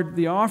regard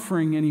the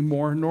offering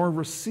anymore, nor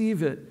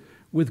receive it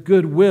with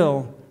good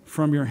will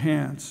from your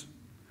hands.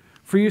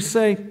 For you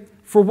say,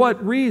 for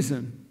what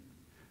reason?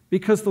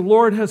 Because the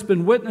Lord has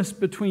been witness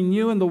between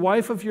you and the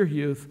wife of your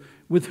youth,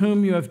 with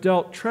whom you have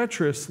dealt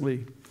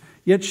treacherously.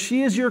 Yet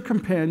she is your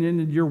companion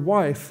and your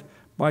wife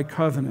by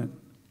covenant.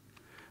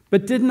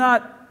 But did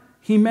not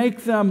he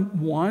make them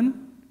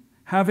one,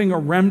 having a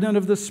remnant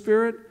of the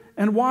Spirit?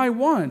 And why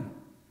one?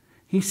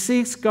 He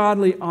seeks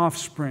godly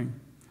offspring.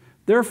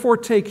 Therefore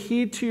take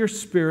heed to your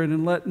spirit,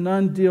 and let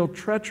none deal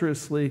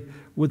treacherously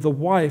with the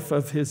wife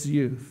of his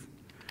youth.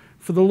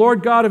 For the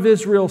Lord God of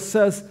Israel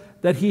says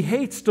that he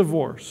hates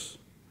divorce,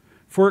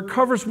 for it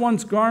covers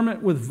one's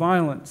garment with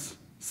violence,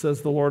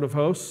 says the Lord of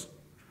hosts.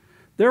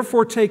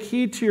 Therefore take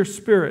heed to your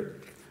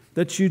spirit,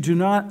 that you do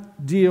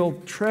not deal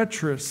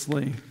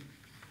treacherously.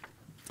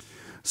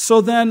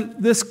 So then,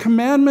 this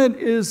commandment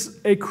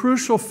is a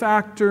crucial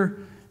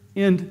factor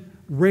in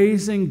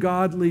raising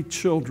godly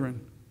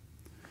children.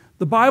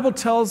 The Bible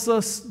tells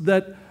us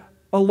that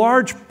a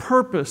large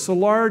purpose, a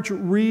large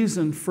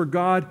reason for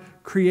God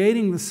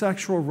creating the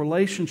sexual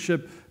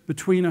relationship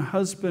between a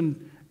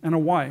husband and a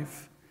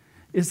wife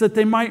is that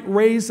they might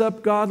raise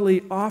up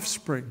godly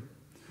offspring.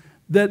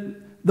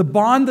 That the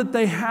bond that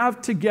they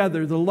have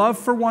together, the love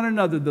for one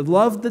another, the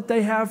love that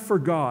they have for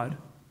God,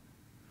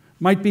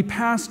 might be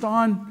passed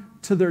on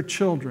to their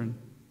children.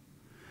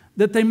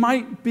 That they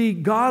might be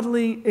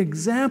godly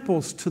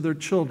examples to their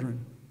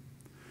children.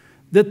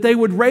 That they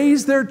would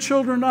raise their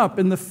children up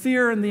in the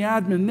fear and the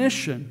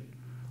admonition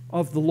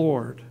of the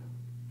Lord.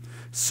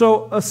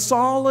 So a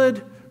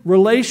solid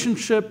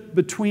relationship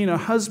between a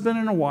husband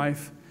and a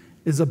wife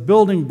is a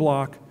building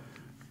block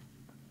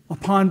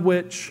upon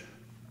which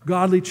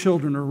godly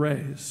children are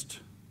raised.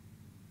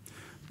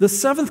 The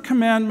 7th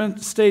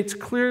commandment states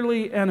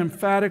clearly and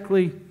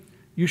emphatically,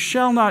 you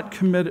shall not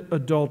commit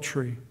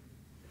adultery.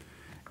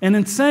 And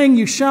in saying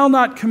you shall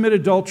not commit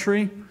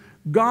adultery,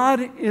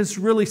 God is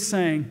really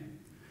saying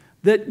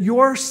that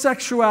your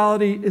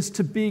sexuality is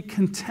to be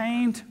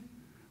contained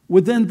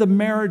within the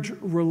marriage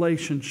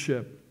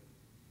relationship.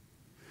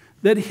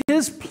 That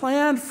his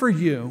plan for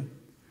you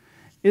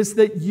is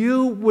that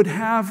you would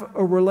have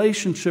a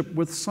relationship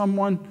with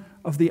someone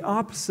of the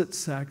opposite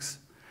sex,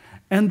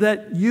 and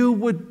that you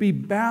would be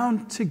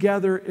bound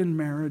together in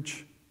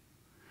marriage,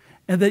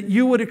 and that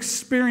you would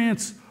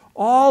experience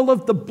all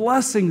of the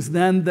blessings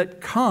then that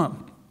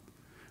come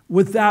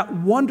with that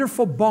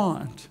wonderful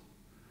bond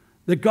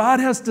that God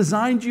has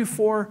designed you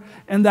for,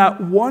 and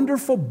that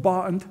wonderful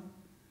bond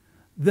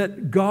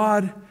that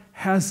God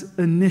has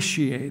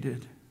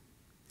initiated.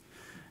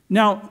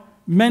 Now,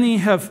 many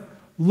have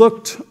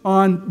looked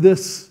on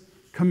this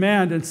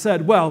command and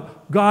said, well,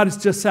 God is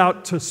just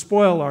out to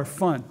spoil our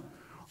fun.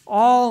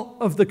 All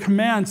of the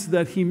commands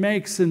that he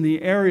makes in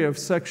the area of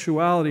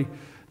sexuality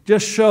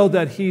just show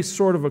that he's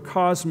sort of a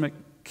cosmic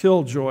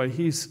killjoy.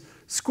 He's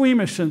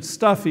squeamish and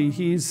stuffy.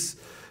 He's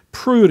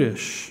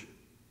prudish.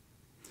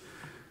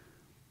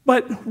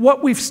 But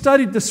what we've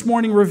studied this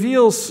morning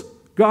reveals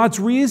God's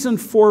reason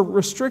for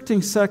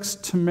restricting sex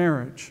to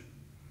marriage.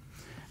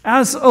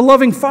 As a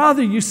loving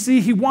father, you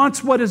see, he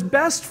wants what is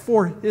best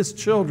for his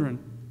children.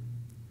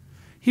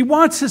 He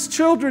wants his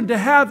children to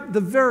have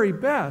the very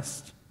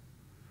best.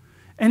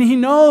 And he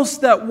knows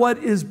that what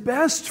is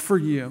best for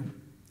you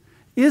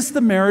is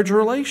the marriage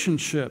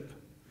relationship.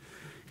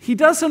 He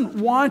doesn't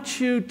want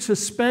you to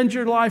spend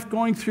your life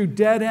going through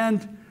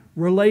dead-end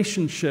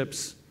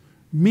relationships,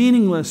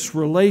 meaningless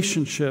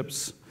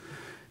relationships,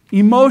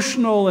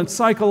 emotional and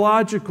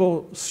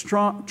psychological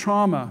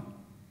trauma.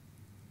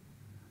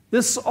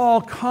 This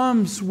all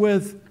comes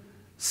with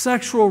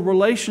sexual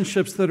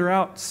relationships that are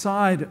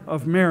outside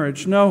of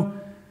marriage. No,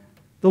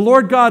 the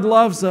Lord God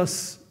loves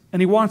us,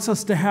 and he wants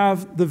us to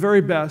have the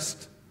very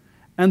best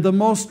and the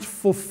most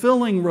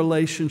fulfilling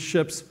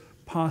relationships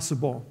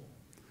possible.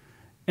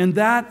 And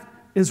that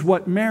is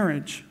what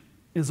marriage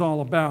is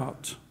all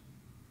about.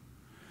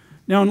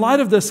 Now, in light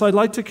of this, I'd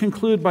like to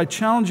conclude by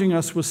challenging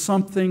us with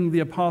something the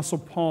Apostle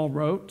Paul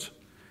wrote.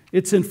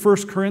 It's in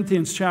 1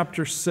 Corinthians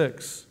chapter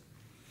 6.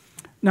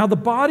 Now, the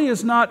body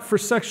is not for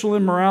sexual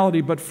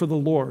immorality, but for the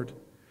Lord,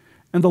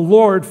 and the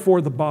Lord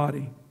for the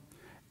body.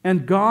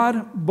 And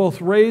God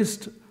both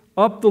raised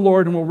up the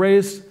Lord and will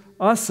raise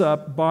us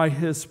up by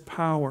his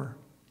power.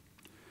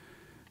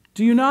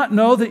 Do you not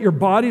know that your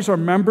bodies are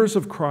members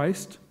of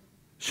Christ?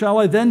 Shall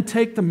I then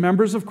take the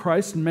members of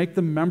Christ and make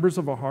them members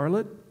of a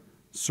harlot?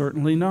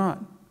 Certainly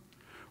not.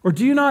 Or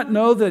do you not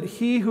know that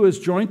he who is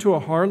joined to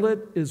a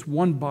harlot is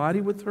one body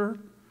with her?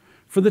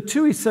 For the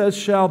two, he says,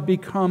 shall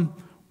become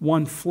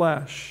one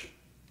flesh.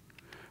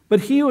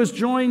 But he who is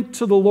joined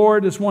to the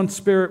Lord is one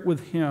spirit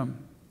with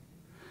him.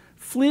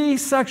 Flee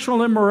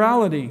sexual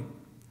immorality.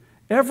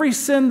 Every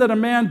sin that a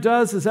man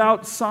does is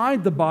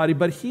outside the body,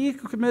 but he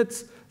who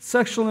commits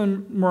sexual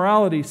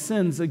immorality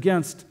sins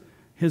against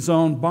his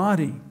own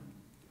body.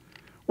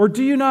 Or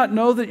do you not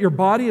know that your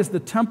body is the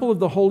temple of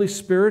the Holy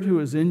Spirit who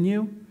is in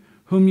you,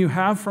 whom you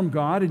have from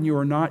God, and you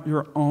are not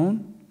your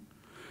own?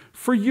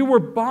 For you were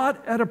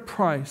bought at a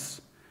price.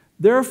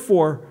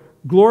 Therefore,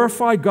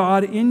 glorify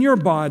God in your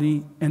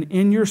body and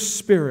in your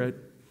spirit,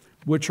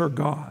 which are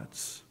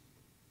God's.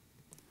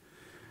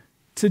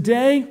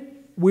 Today,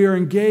 we are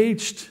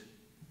engaged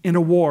in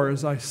a war,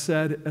 as I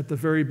said at the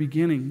very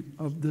beginning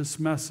of this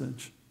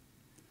message.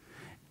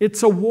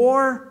 It's a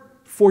war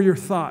for your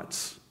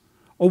thoughts.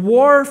 A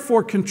war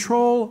for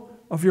control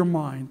of your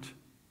mind.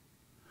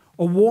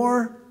 A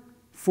war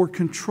for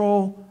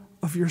control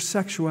of your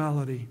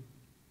sexuality.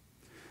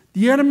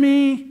 The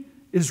enemy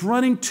is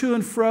running to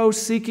and fro,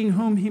 seeking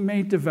whom he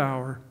may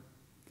devour.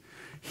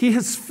 He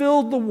has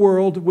filled the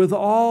world with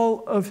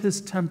all of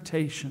his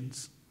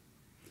temptations.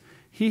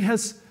 He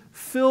has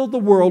filled the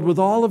world with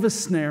all of his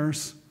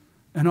snares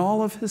and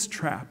all of his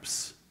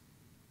traps.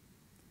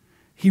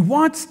 He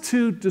wants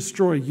to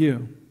destroy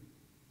you.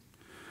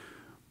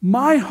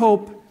 My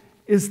hope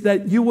is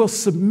that you will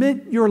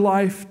submit your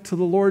life to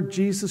the Lord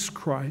Jesus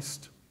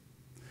Christ,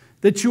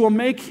 that you will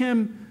make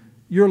him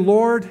your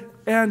Lord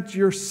and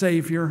your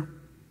Savior,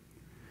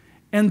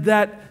 and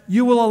that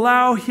you will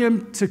allow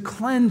him to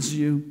cleanse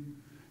you,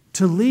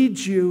 to lead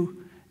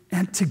you,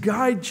 and to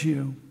guide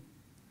you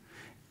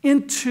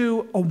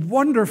into a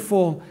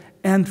wonderful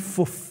and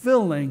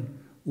fulfilling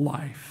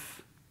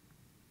life.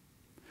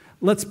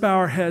 Let's bow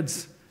our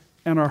heads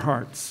and our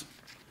hearts.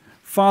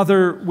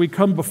 Father, we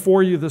come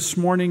before you this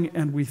morning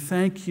and we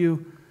thank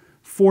you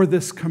for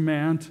this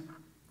command,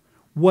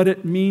 what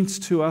it means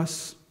to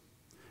us,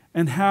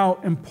 and how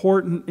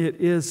important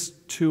it is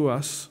to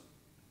us.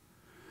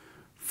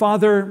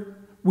 Father,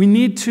 we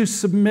need to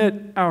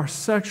submit our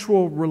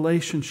sexual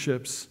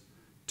relationships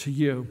to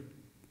you.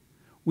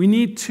 We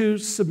need to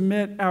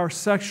submit our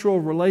sexual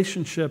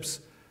relationships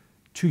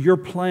to your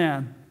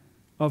plan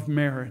of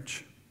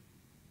marriage.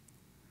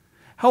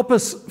 Help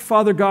us,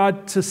 Father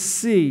God, to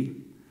see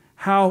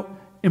how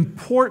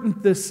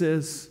important this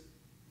is,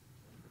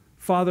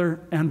 Father,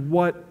 and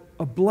what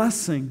a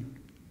blessing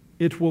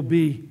it will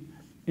be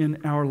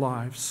in our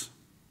lives.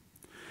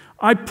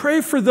 I pray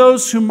for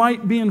those who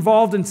might be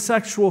involved in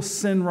sexual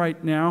sin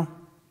right now.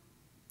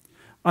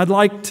 I'd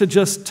like to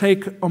just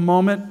take a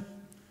moment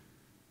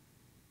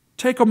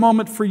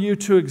for you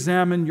to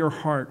examine your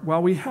heart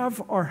while we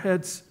have our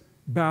heads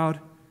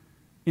bowed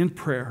in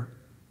prayer.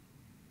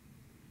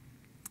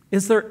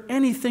 Is there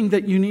anything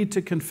that you need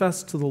to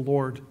confess to the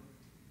Lord?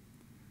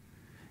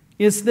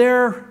 Is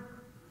there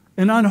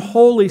an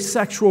unholy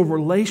sexual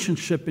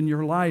relationship in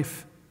your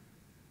life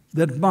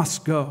that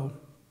must go?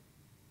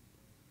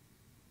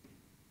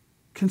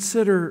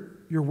 Consider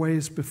your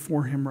ways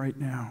before him right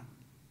now.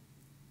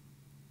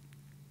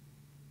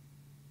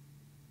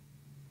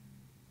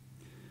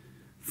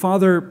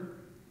 Father,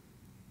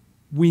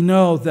 we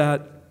know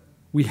that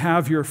we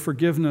have your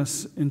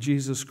forgiveness in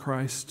Jesus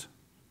Christ.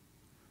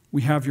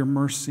 We have your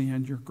mercy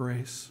and your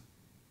grace.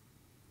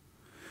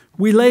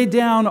 We lay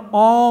down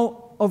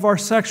all of our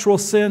sexual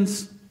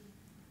sins.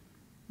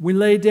 We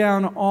lay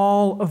down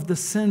all of the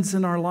sins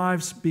in our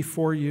lives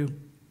before you.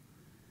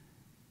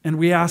 And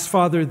we ask,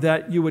 Father,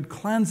 that you would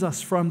cleanse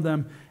us from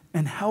them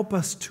and help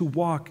us to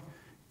walk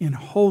in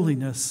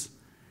holiness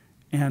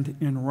and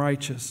in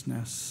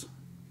righteousness.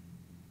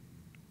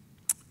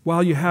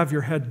 While you have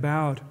your head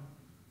bowed,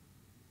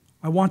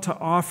 I want to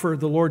offer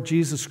the Lord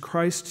Jesus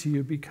Christ to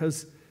you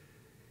because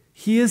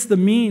he is the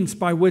means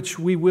by which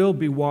we will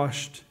be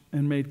washed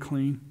and made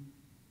clean.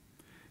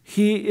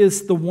 He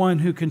is the one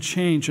who can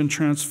change and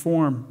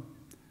transform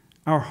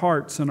our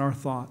hearts and our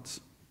thoughts.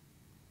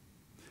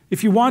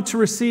 If you want to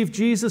receive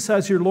Jesus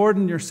as your Lord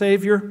and your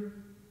Savior,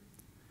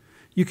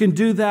 you can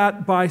do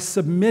that by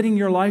submitting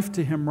your life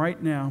to him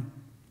right now.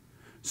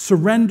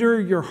 Surrender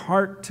your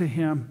heart to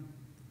him.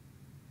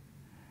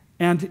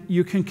 And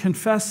you can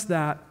confess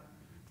that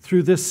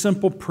through this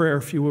simple prayer,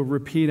 if you will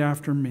repeat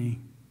after me.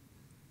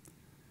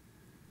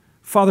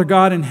 Father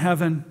God in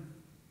heaven,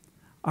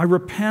 I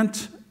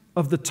repent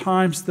of the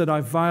times that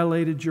I've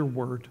violated your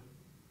word.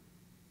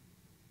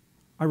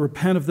 I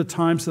repent of the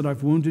times that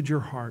I've wounded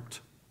your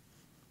heart.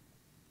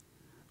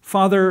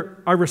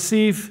 Father, I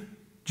receive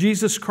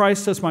Jesus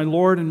Christ as my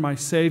Lord and my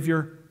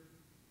Savior.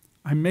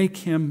 I make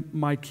him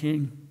my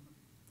King.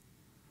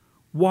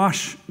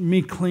 Wash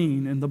me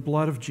clean in the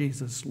blood of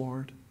Jesus,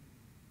 Lord.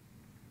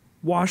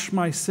 Wash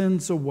my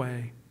sins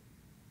away.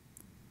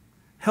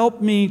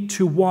 Help me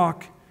to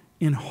walk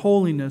in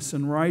holiness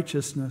and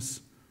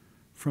righteousness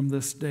from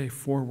this day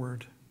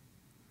forward.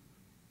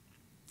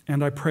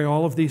 And I pray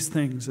all of these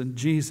things in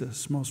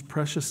Jesus' most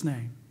precious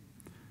name.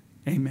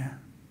 Amen.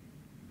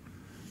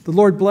 The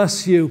Lord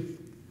bless you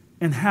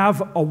and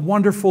have a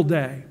wonderful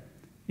day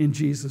in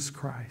Jesus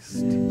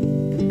Christ.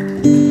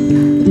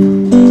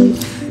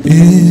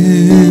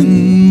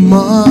 In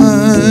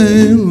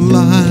my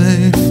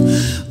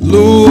life,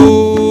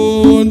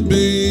 Lord,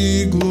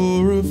 be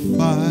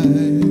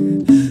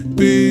glorified,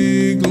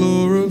 be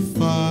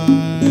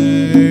glorified.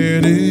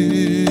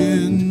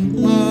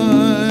 In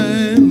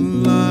my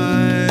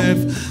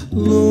life,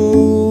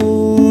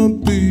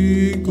 Lord,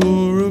 be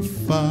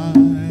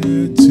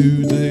glorified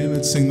today.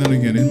 Let's sing that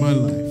again. In my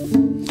life.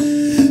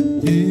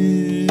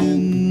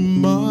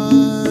 In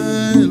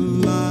my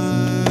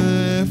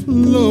life,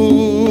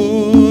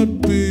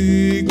 Lord,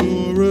 be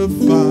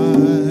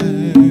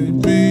glorified,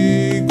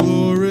 be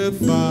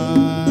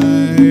glorified.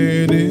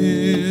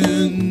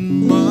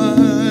 In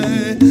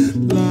my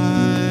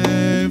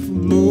life,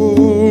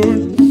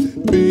 Lord,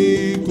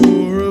 be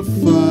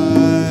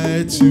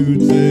glorified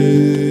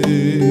today.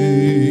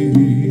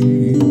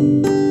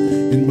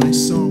 In my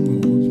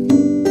song,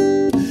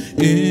 Lord,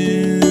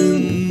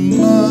 in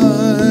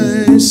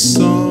my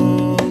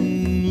song,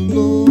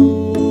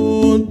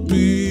 Lord,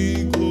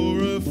 be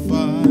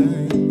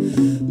glorified,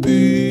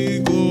 be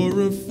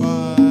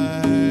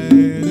glorified.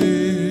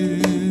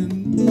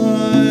 In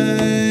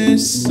my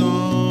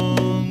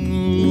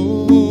song,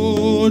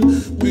 Lord,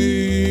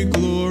 be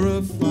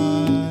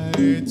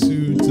glorified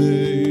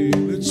today.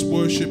 Let's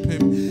worship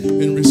him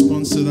in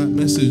response to that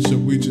message that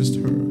we just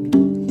heard.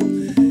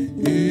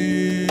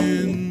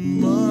 In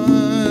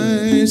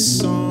my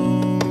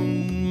song,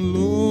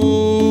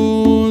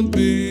 Lord,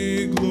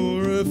 be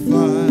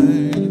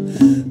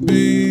glorified,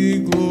 be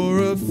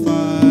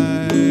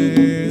glorified.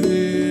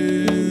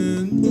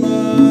 In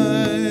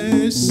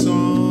my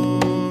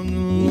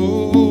song,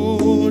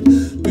 Lord,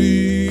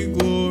 be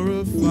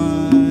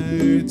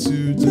glorified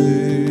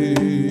today.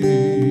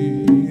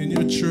 In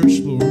your church,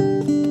 Lord.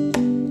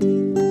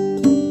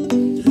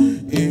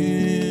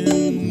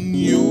 In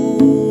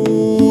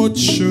your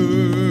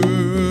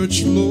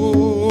church,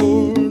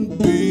 Lord,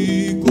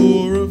 be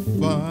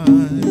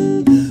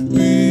glorified,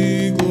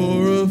 be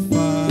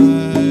glorified.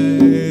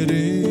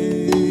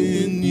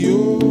 In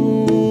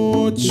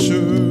your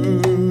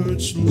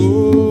church,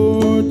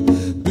 Lord,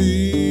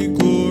 be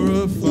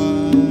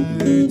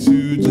glorified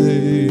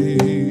today.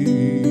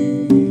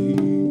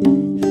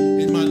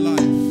 In my life.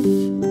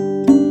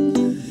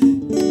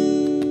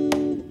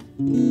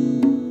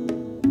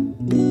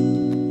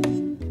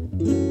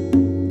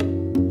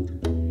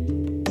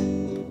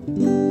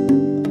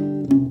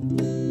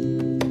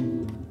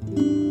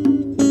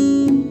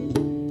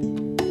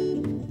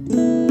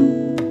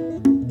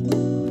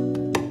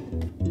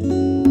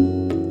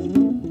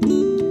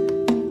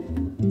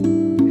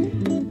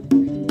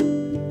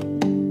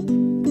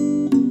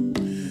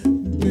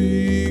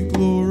 Be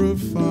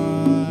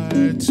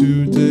glorified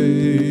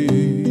today.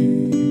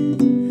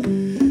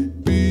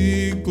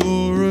 Be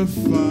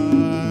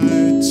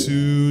glorified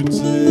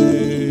today.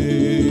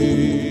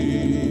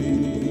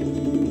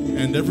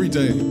 And every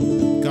day.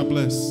 God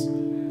bless.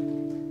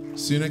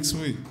 See you next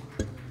week.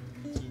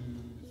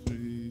 2, 3.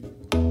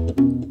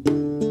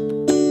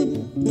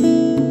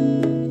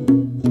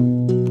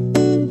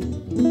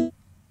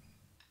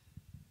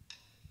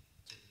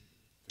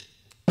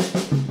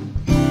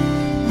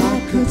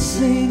 I could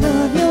sing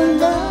of your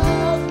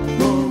love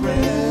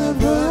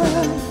forever.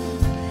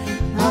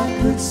 I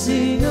could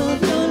sing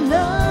of your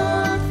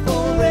love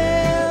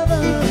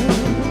forever.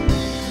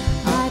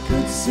 I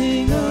could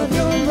sing of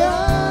your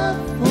love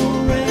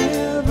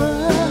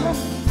forever.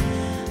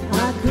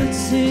 I could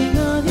sing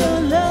of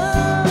your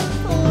love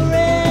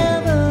forever.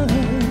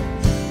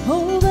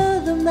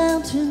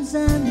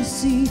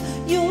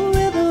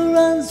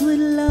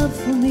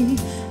 for me,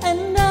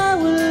 and I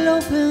will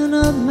open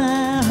up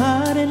my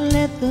heart and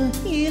let the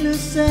healer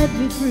set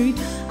me free.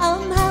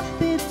 I'm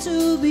happy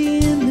to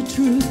be